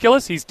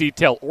meticulous. He's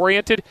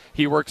detail-oriented.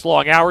 He works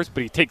long hours,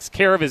 but he takes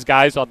care of his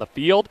guys on the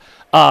field.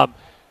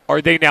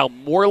 Are they now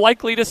more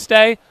likely to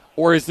stay,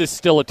 or is this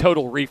still a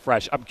total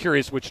refresh? I'm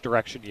curious which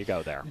direction you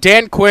go there.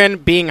 Dan Quinn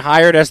being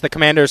hired as the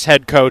Commanders'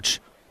 head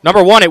coach,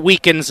 number one, it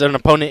weakens an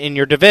opponent in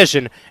your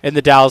division in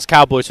the Dallas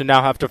Cowboys, who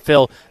now have to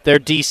fill their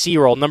DC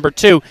role. Number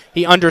two,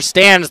 he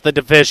understands the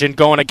division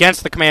going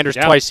against the Commanders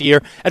twice a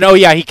year. And,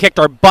 he kicked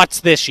our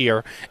butts this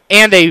year.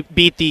 And they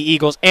beat the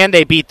Eagles, and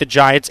they beat the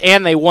Giants,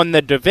 and they won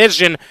the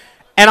division.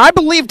 And I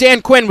believe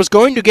Dan Quinn was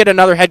going to get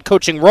another head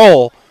coaching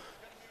role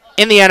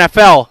in the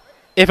NFL.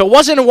 If it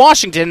wasn't in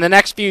Washington in the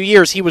next few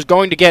years, he was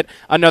going to get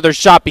another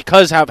shot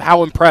because of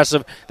how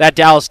impressive that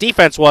Dallas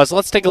defense was.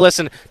 Let's take a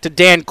listen to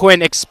Dan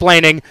Quinn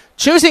explaining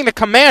choosing the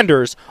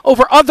Commanders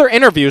over other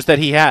interviews that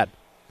he had.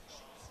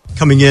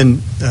 Coming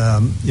in,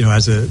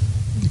 as a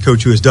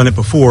coach who has done it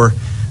before,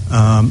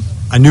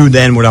 I knew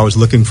then what I was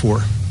looking for.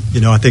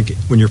 I think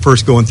when you're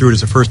first going through it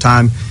as a first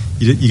time,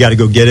 you got to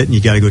go get it and you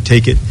got to go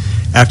take it.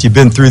 After you've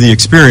been through the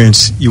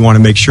experience, you want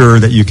to make sure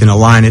that you can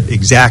align it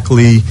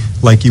exactly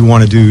like you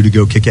want to do to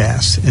go kick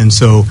ass. And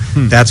so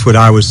that's what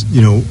I was,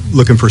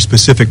 looking for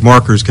specific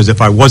markers, because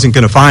if I wasn't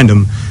going to find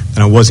them,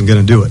 then I wasn't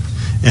going to do it.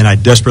 And I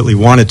desperately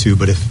wanted to,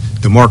 but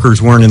if the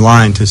markers weren't in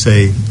line to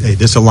say, hey,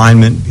 this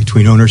alignment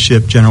between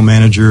ownership, general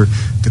manager,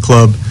 the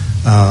club,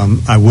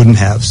 I wouldn't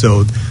have.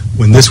 So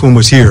when this one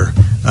was here,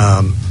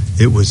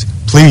 it was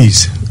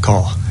please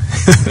call,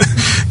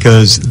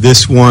 because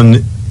this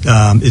one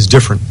is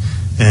different.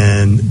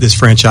 And this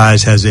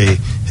franchise has a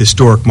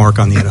historic mark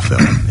on the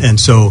NFL. And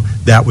so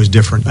that was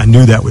different. I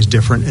knew that was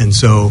different. And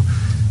so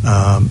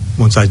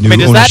once I knew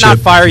does ownership, that not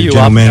fire you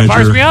general up? manager, It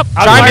fires me up.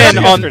 Chime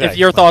in on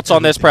your thoughts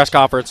on this press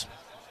conference.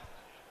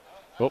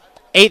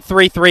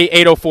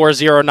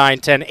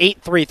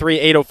 833-804-0910.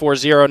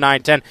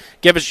 833-804-0910.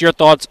 Give us your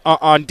thoughts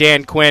on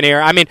Dan Quinn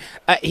here. I mean,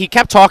 he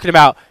kept talking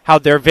about how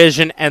their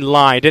vision and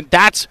line, and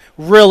that's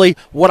really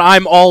what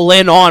I'm all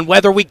in on,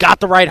 whether we got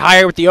the right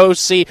hire with the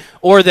OC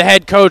or the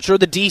head coach or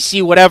the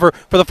DC, whatever.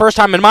 For the first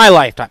time in my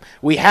lifetime,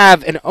 we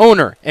have an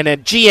owner and a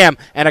GM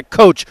and a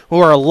coach who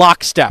are a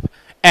lockstep.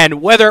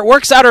 And whether it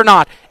works out or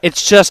not,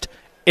 it's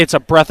a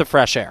breath of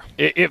fresh air.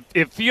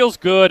 It feels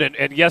good,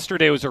 and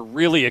yesterday was a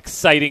really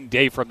exciting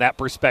day from that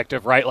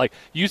perspective, right? Like,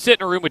 you sit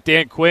in a room with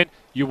Dan Quinn,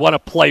 you want to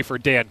play for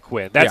Dan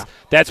Quinn.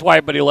 That's why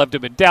everybody loved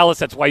him in Dallas.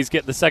 That's why he's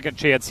getting the second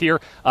chance here.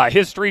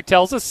 History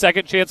tells us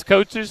second chance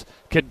coaches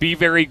can be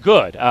very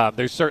good.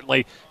 There's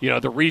certainly,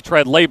 the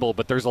retread label,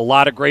 but there's a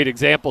lot of great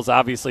examples.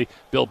 Obviously,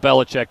 Bill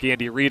Belichick,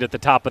 Andy Reid at the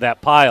top of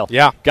that pile.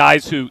 Yeah.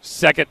 Guys who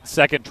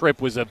second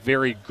trip was a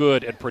very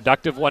good and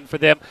productive one for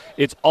them.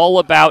 It's all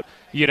about,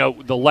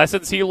 the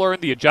lessons he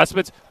learned, the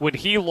adjustments. When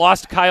he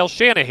lost Kyle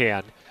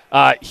Shanahan,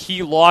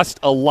 he lost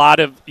a lot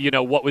of,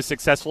 what was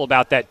successful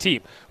about that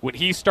team. When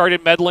he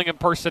started meddling in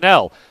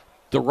personnel,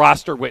 the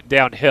roster went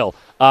downhill.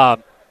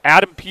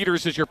 Adam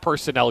Peters is your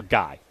personnel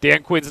guy.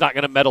 Dan Quinn's not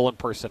going to meddle in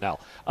personnel.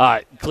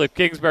 Cliff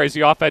Kingsbury's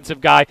the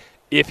offensive guy.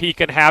 If he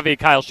can have a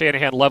Kyle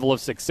Shanahan level of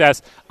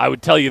success, I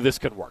would tell you this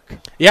can work.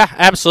 Yeah,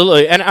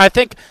 absolutely. And I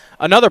think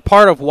another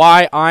part of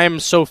why I'm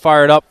so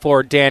fired up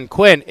for Dan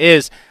Quinn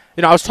is,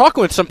 I was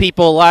talking with some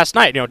people last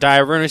night,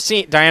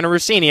 Diana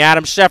Rossini,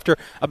 Adam Schefter,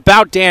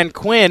 about Dan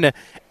Quinn,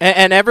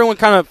 and everyone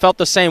kind of felt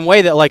the same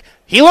way that,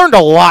 he learned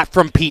a lot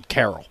from Pete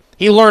Carroll.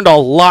 He learned a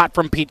lot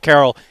from Pete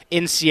Carroll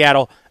in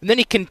Seattle, and then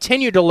he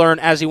continued to learn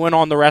as he went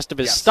on the rest of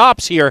his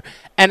stops here,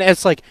 and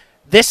it's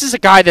this is a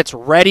guy that's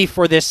ready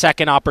for this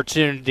second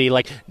opportunity.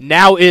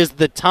 Now is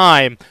the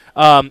time,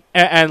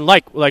 and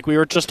like we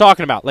were just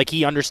talking about,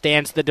 he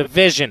understands the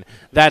division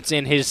that's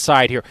in his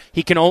side here.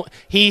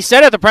 He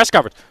said at the press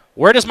conference,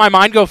 where does my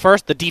mind go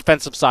first? The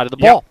defensive side of the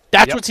ball.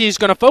 That's what he's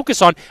going to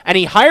focus on, and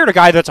he hired a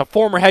guy that's a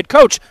former head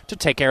coach to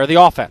take care of the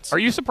offense. Are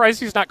you surprised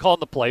he's not calling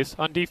the plays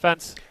on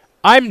defense?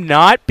 I'm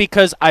not,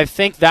 because I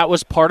think that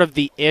was part of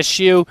the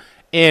issue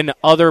in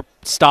other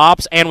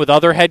stops and with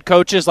other head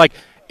coaches.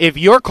 If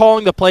you're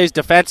calling the plays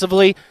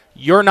defensively,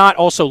 you're not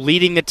also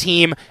leading the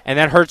team, and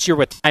that hurts you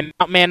with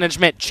timeout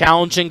management,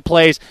 challenging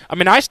plays.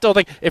 I still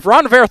think if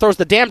Ron Rivera throws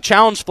the damn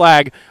challenge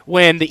flag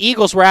when the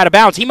Eagles were out of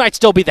bounds, he might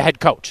still be the head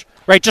coach.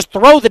 Right, just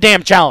throw the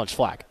damn challenge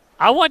flag.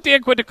 I want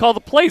Dan Quinn to call the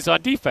plays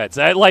on defense.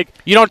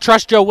 You don't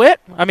trust Joe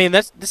Witt?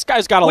 This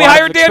guy's got a lot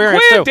of experience. We hired Dan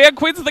Quinn. Too. Dan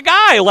Quinn's the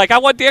guy. I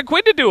want Dan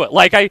Quinn to do it.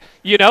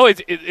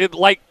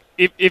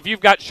 If you've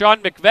got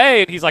Sean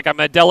McVay and he's I'm going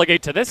to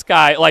delegate to this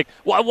guy.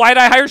 Why'd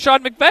I hire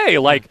Sean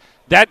McVay?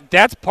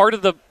 That's part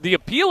of the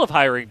appeal of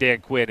hiring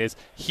Dan Quinn is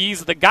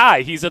he's the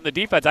guy. He's in the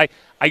defense. I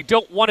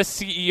don't want a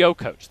CEO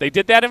coach. They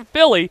did that in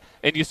Philly,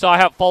 and you saw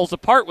how it falls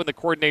apart when the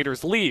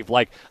coordinators leave.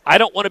 I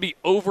don't want to be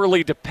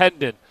overly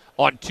dependent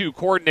on two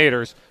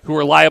coordinators who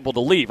are liable to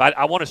leave.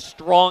 I want a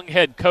strong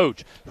head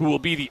coach who will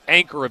be the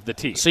anchor of the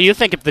team. So you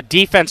think if the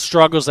defense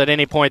struggles at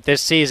any point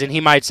this season, he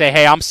might say,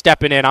 hey, I'm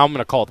stepping in, I'm going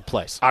to call the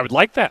plays. I would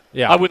like that.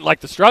 Yeah. I wouldn't like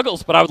the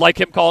struggles, but I would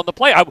like him calling the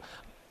play.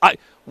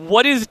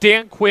 What is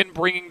Dan Quinn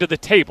bringing to the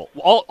table?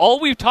 All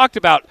we've talked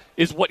about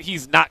is what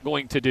he's not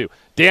going to do.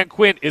 Dan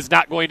Quinn is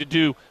not going to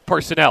do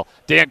personnel.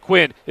 Dan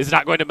Quinn is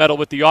not going to meddle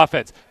with the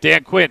offense.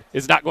 Dan Quinn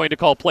is not going to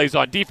call plays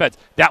on defense.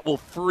 That will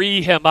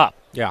free him up.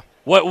 Yeah.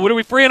 What are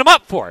we freeing him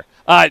up for?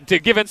 To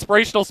give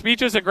inspirational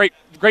speeches and great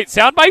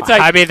sound bites?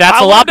 That's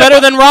a lot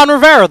better than Ron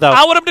Rivera, though.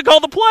 I want him to call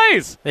the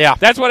plays. Yeah.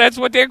 That's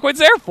what Dan Quinn's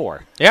there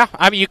for. Yeah,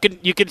 you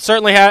can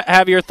certainly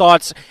have your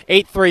thoughts.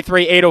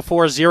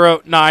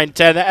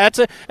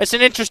 833-804-0910. It's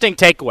an interesting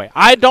takeaway.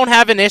 I don't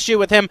have an issue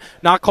with him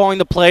not calling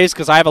the plays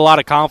because I have a lot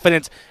of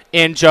confidence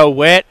in Joe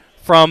Witt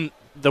from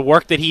the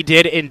work that he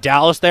did in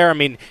Dallas there.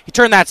 He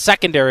turned that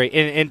secondary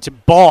into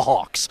ball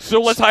hawks. So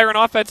let's hire an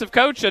offensive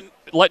coach and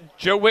let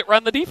Joe Witt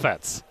run the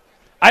defense.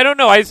 I don't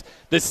know.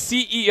 The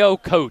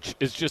CEO coach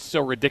is just so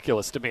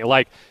ridiculous to me.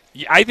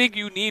 I think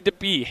you need to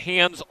be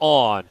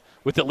hands-on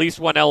with at least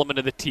one element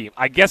of the team.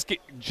 I guess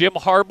Jim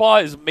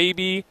Harbaugh is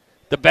maybe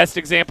the best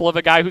example of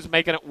a guy who's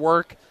making it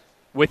work.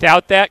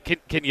 Without that,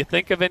 can you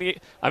think of any?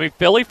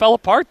 Philly fell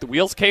apart. The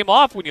wheels came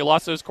off when you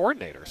lost those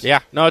coordinators.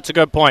 Yeah, no, it's a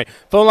good point.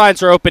 Phone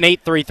lines are open,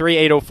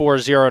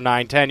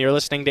 833-804-0910. You're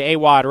listening to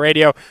AWadd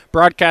Radio,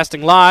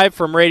 broadcasting live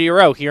from Radio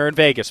Row here in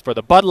Vegas for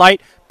the Bud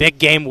Light Big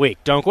Game Week.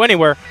 Don't go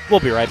anywhere.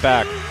 We'll be right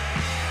back.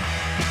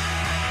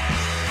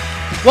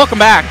 Welcome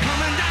back.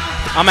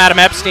 I'm Adam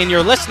Epstein.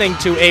 You're listening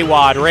to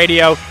AWadd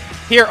Radio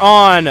here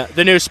on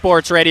the new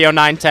Sports Radio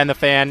 910 The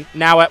Fan,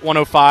 now at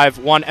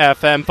 105.1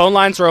 FM. Phone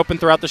lines are open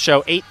throughout the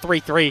show,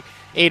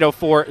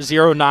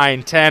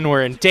 833-804-0910.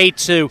 We're in day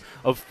 2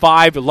 of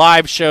 5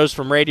 live shows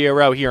from Radio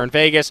Row here in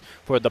Vegas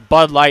for the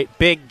Bud Light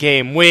Big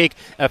Game Week.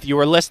 If you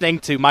were listening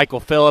to Michael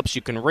Phillips,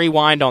 you can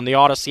rewind on the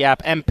Odyssey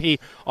app, MP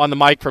on the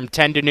mic from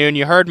 10 to noon.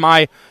 You heard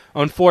my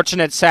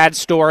unfortunate, sad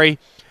story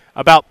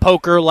about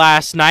poker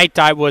last night.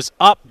 I was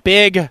up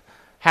big,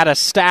 had a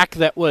stack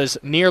that was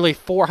nearly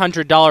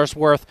 $400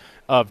 worth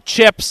of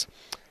chips,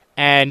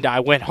 and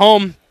I went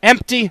home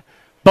empty,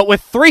 but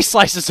with 3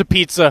 slices of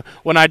pizza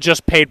when I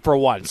just paid for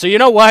 1. So you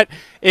know what?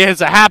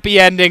 It's a happy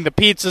ending. The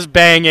pizza's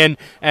banging,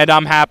 and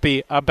I'm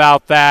happy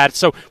about that.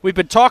 So we've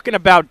been talking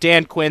about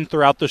Dan Quinn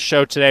throughout the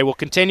show today. We'll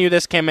continue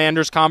this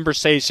Commanders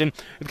conversation.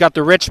 We've got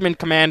the Richmond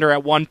Commander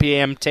at 1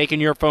 p.m. taking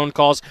your phone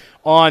calls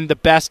on the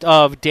best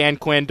of Dan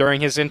Quinn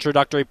during his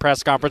introductory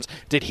press conference.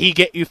 Did he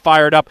get you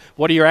fired up?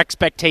 What are your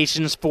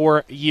expectations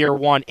for year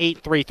 1?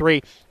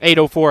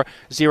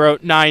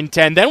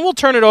 833-804-0910. Then we'll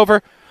turn it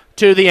over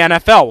to the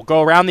NFL. We'll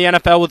go around the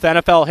NFL with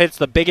NFL Hits,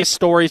 the biggest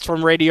stories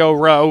from Radio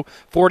Row.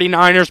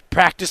 49ers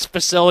practice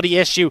facility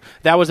issue.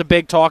 That was a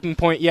big talking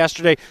point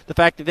yesterday. The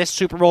fact that this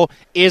Super Bowl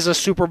is a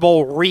Super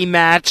Bowl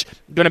rematch.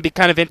 Going to be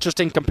kind of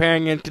interesting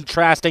comparing and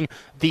contrasting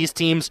these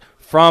teams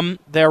from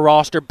their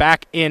roster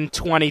back in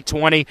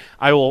 2020.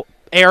 I will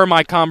air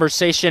my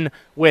conversation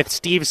with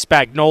Steve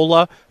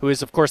Spagnuolo, who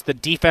is, of course, the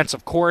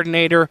defensive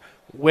coordinator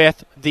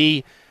with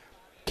the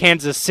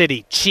Kansas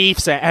City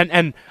Chiefs.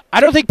 And I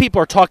don't think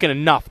people are talking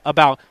enough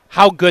about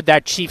how good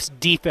that Chiefs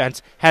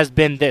defense has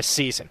been this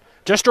season.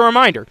 Just a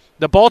reminder,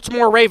 the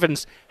Baltimore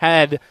Ravens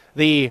had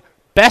the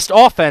best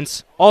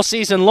offense all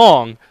season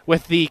long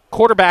with the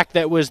quarterback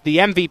that was the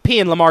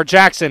MVP in Lamar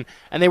Jackson,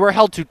 and they were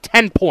held to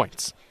 10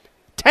 points.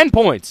 10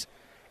 points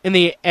in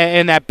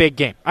that big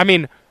game. I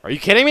mean, are you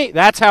kidding me?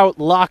 That's how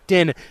locked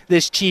in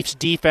this Chiefs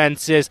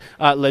defense is.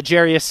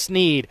 L'Jarius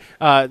Sneed,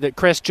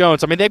 Chris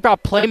Jones. I mean, they've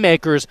got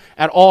playmakers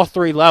at all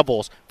three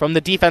levels, from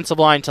the defensive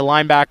line to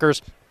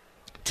linebackers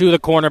to the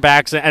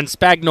cornerbacks, and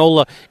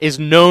Spagnuolo is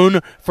known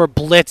for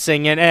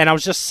blitzing. And I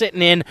was just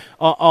sitting in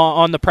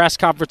on the press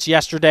conference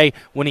yesterday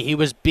when he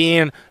was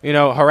being,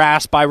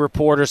 harassed by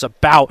reporters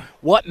about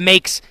what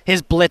makes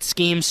his blitz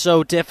scheme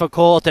so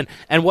difficult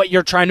and what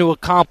you're trying to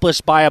accomplish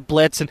by a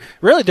blitz. And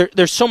really,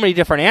 there's so many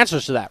different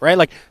answers to that, right?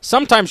 Like,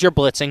 sometimes you're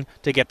blitzing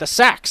to get the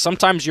sack.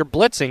 Sometimes you're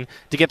blitzing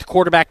to get the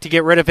quarterback to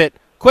get rid of it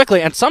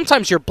quickly. And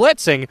sometimes you're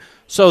blitzing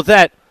so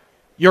that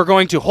you're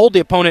going to hold the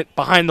opponent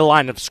behind the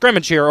line of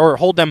scrimmage here, or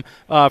hold them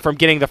from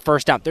getting the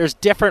first down. There's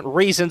different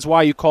reasons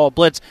why you call a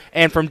blitz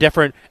and from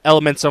different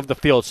elements of the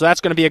field. So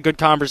that's going to be a good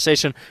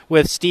conversation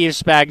with Steve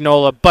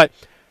Spagnuolo. But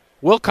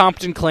Will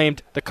Compton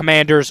claimed the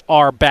Commanders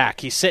are back.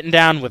 He's sitting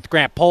down with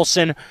Grant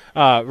Polson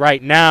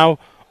right now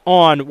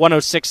on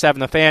 106.7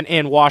 The Fan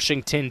in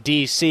Washington,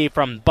 D.C.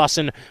 from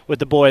Bussin' with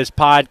the Boys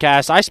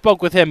podcast. I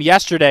spoke with him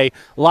yesterday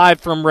live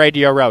from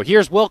Radio Row.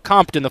 Here's Will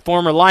Compton, the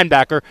former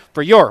linebacker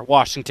for your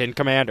Washington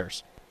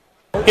Commanders.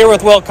 Here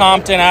with Will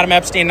Compton, Adam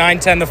Epstein,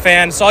 910 The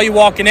Fan. Saw you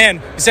walking in.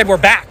 You said we're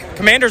back.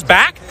 Commanders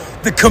back?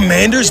 The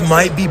Commanders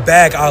might be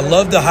back. I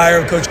love the hire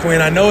of Coach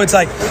Quinn. I know it's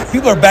like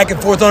people are back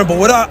and forth on it, but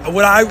what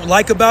I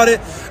like about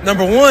it,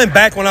 number one,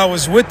 back when I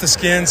was with the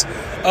Skins,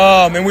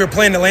 and we were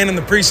playing Atlanta in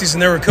the preseason,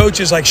 there were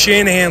coaches like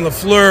Shanahan,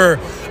 LaFleur,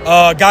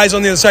 guys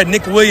on the other side.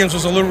 Nick Williams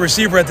was a little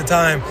receiver at the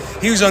time.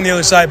 He was on the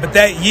other side. But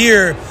that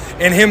year,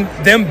 and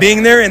them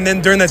being there, and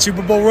then during that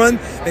Super Bowl run,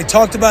 they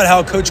talked about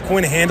how Coach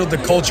Quinn handled the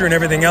culture and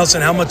everything else,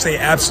 and how much they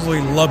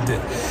absolutely loved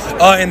it.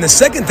 And the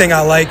second thing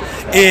I like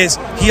is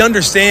he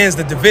understands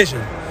the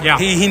division. Yeah.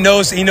 He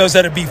knows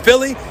that to beat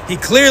Philly.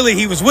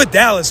 He was with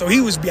Dallas, so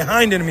he was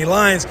behind enemy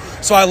lines.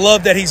 So I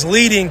love that he's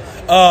leading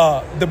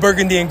the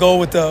burgundy and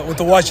gold with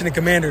the Washington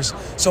Commanders.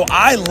 So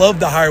I love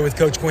the hire with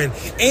Coach Quinn.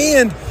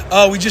 And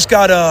we just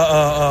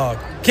got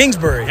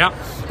Kingsbury,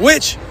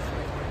 which,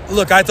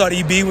 look, I thought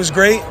EB was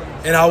great,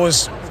 and I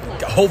was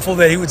hopeful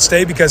that he would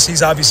stay because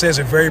he's obviously has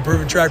a very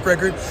proven track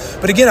record.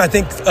 But again, I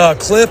think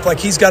Cliff,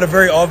 he's got a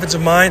very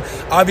offensive mind.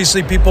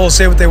 Obviously, people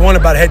say what they want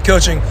about head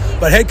coaching,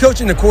 but head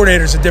coaching the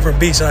coordinator is a different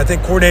beast, and I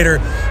think coordinator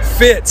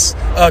fits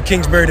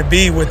Kingsbury to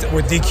be with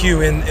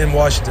DQ in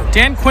Washington.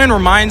 Dan Quinn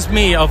reminds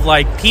me of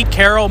Pete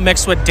Carroll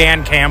mixed with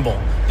Dan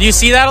Campbell. Do you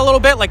see that a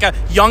little bit, like a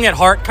young at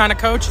heart kind of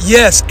coach?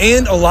 Yes,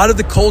 and a lot of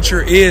the culture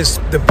is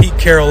the Pete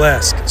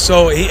Carroll-esque.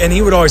 So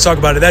he would always talk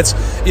about it. That's,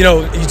 when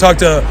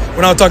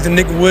I would talk to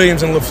Nick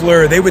Williams and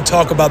LaFleur, they would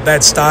talk about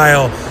that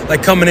style,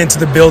 like coming into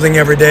the building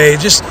every day,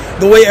 just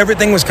the way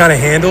everything was kind of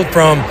handled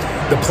from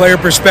the player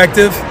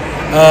perspective.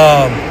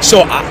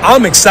 So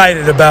I'm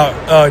excited about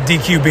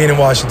DQ being in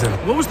Washington.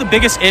 What was the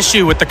biggest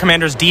issue with the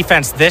Commanders'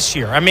 defense this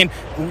year? I mean,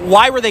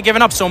 why were they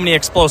giving up so many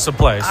explosive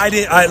plays?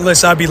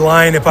 Listen, I'd be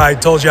lying if I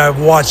told you I've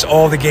watched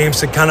all the games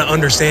to kind of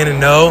understand and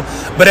know.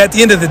 But at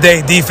the end of the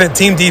day,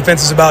 team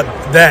defense is about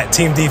that,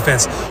 team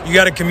defense. You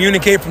got to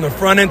communicate from the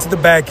front end to the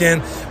back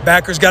end.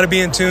 Backers got to be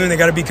in tune. They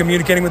got to be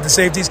communicating with the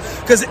safeties.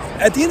 Because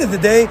at the end of the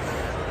day,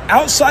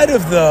 outside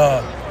of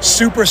the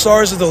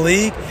superstars of the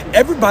league,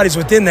 everybody's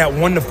within that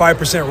 1% to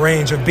 5%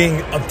 range of being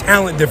of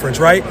talent difference,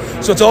 right?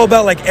 So it's all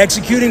about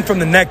executing from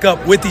the neck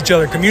up with each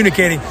other,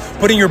 communicating,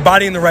 putting your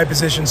body in the right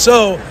position.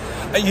 So,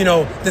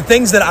 the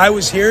things that I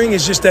was hearing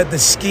is just that the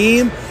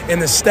scheme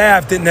and the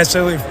staff didn't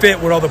necessarily fit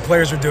what all the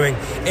players were doing,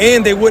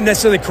 and they wouldn't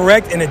necessarily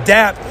correct and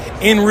adapt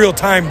in real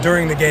time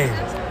during the game.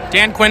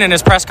 Dan Quinn in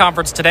his press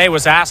conference today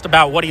was asked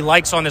about what he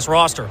likes on this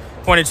roster,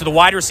 pointed to the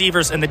wide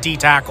receivers and the D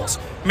tackles.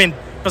 I mean,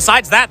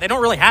 besides that, they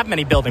don't really have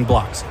many building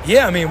blocks.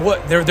 Yeah, I mean,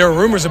 there are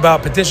rumors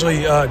about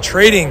potentially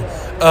trading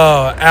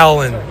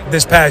Allen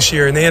this past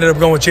year, and they ended up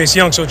going with Chase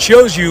Young. So it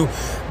shows you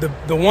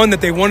the one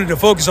that they wanted to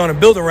focus on and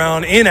build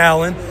around in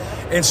Allen.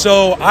 And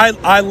so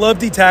I love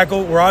D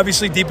tackle. We're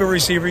obviously deep at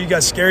receiver. You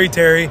got Scary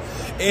Terry,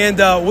 and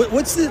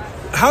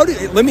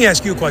let me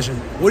ask you a question.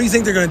 What do you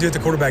think they're going to do at the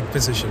quarterback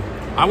position?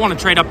 I want to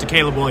trade up to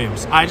Caleb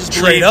Williams. I just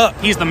believe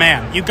he's the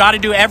man. You've got to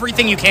do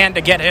everything you can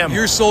to get him.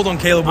 You're sold on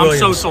Caleb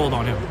Williams. I'm so sold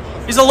on him.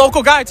 He's a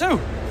local guy, too.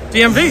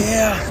 DMV.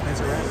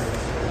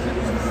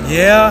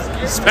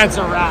 Yeah.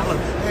 Spencer Rattler.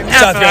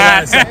 South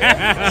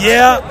Carolina.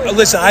 Yeah.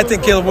 Listen, I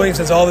think Caleb Williams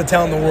has all the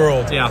talent in the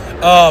world. Yeah.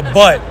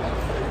 But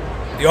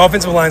the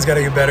offensive line's got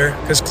to get better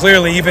because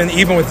clearly,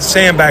 even with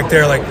Sam back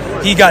there, like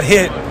he got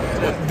hit.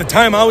 The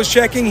time I was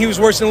checking, he was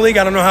worse in the league.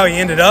 I don't know how he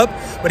ended up,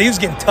 but he was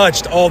getting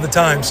touched all the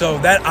time. So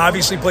that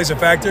obviously plays a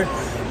factor.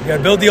 You got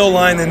to build the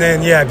O-line, and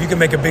then, if you can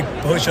make a big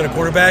push on a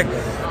quarterback,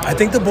 I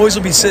think the boys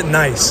will be sitting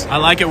nice. I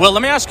like it. Well,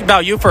 let me ask you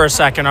about you for a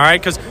second, all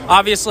right? Because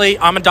obviously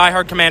I'm a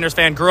diehard Commanders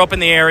fan, grew up in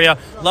the area,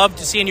 loved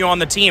seeing you on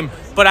the team,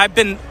 but I've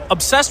been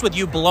obsessed with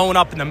you blowing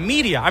up in the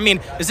media. I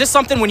mean, is this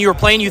something when you were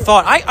playing you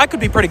thought, I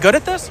could be pretty good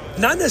at this?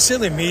 Not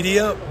necessarily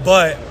media,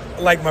 but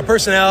like my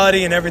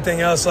personality and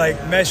everything else, like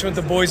meshing with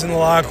the boys in the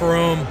locker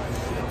room.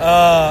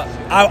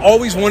 I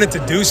always wanted to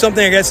do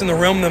something, I guess, in the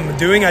realm that I'm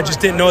doing. I just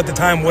didn't know at the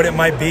time what it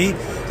might be.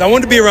 I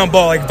wanted to be around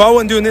ball. Like, if I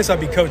wasn't doing this, I'd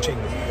be coaching.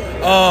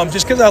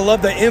 Just because I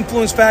love the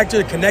influence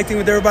factor, connecting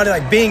with everybody,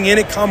 like being in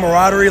it,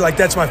 camaraderie, like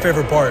that's my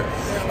favorite part.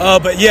 Now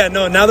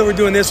that we're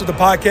doing this with the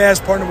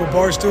podcast, partnered with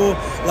Barstool,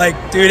 like,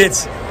 dude,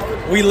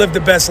 we live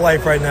the best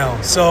life right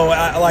now. So,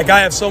 I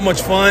have so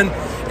much fun,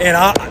 and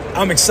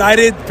I'm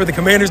excited for the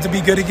Commanders to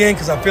be good again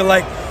because I feel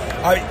like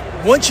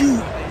once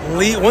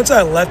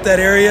I left that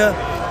area,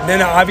 then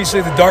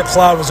obviously the dark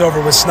cloud was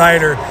over with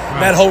Snyder,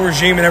 that whole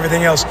regime and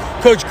everything else.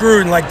 Coach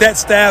Gruden, like that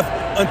staff,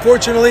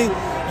 unfortunately,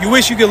 you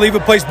wish you could leave a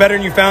place better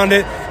than you found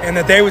it and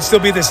that they would still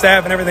be the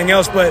staff and everything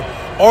else, but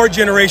our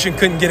generation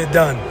couldn't get it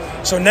done.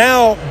 So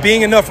now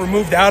being enough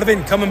removed out of it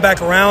and coming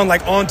back around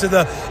like onto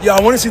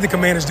I want to see the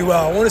Commanders do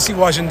well. I want to see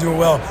Washington do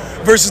well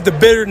versus the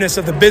bitterness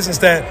of the business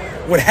that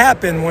would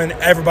happen when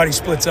everybody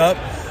splits up.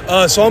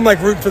 So I'm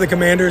like rooting for the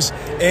Commanders,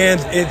 and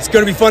it's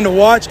going to be fun to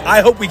watch. I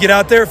hope we get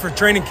out there for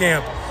training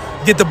camp.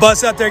 Get the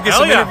bus out there, get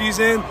some interviews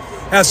in,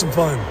 have some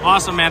fun.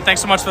 Awesome, man.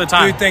 Thanks so much for the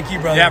time. Dude, thank you,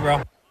 brother. Yeah,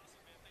 bro.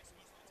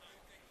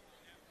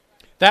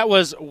 That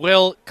was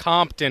Will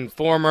Compton,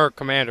 former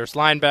Commanders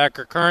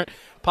linebacker, current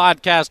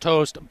podcast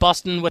host,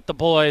 busting with the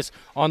boys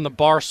on the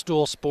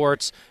Barstool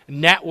Sports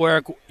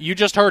Network. You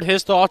just heard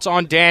his thoughts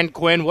on Dan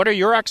Quinn. What are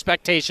your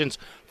expectations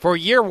for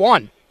year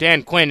one?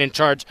 Dan Quinn in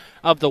charge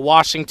of the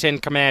Washington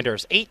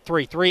Commanders.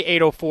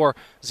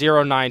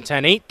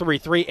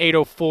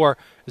 833-804-0910.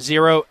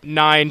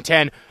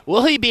 833-804-0910.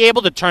 Will he be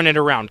able to turn it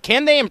around?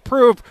 Can they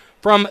improve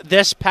from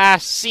this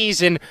past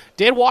season?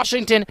 Did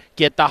Washington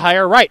get the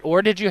hire right?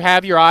 Or did you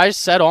have your eyes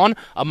set on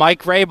a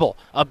Mike Vrabel,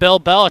 a Bill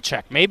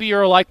Belichick? Maybe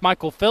you're like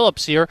Michael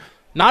Phillips here.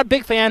 Not a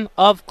big fan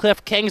of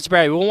Cliff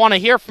Kingsbury. We'll want to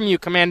hear from you,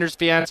 Commanders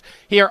fans,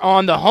 here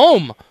on the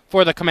home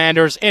for the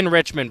Commanders in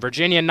Richmond,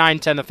 Virginia.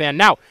 910 The Fan,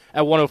 now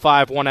at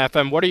 105.1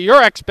 FM. What are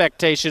your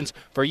expectations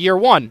for year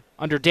one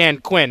under Dan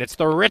Quinn? It's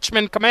the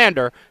Richmond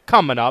Commander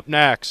coming up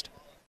next.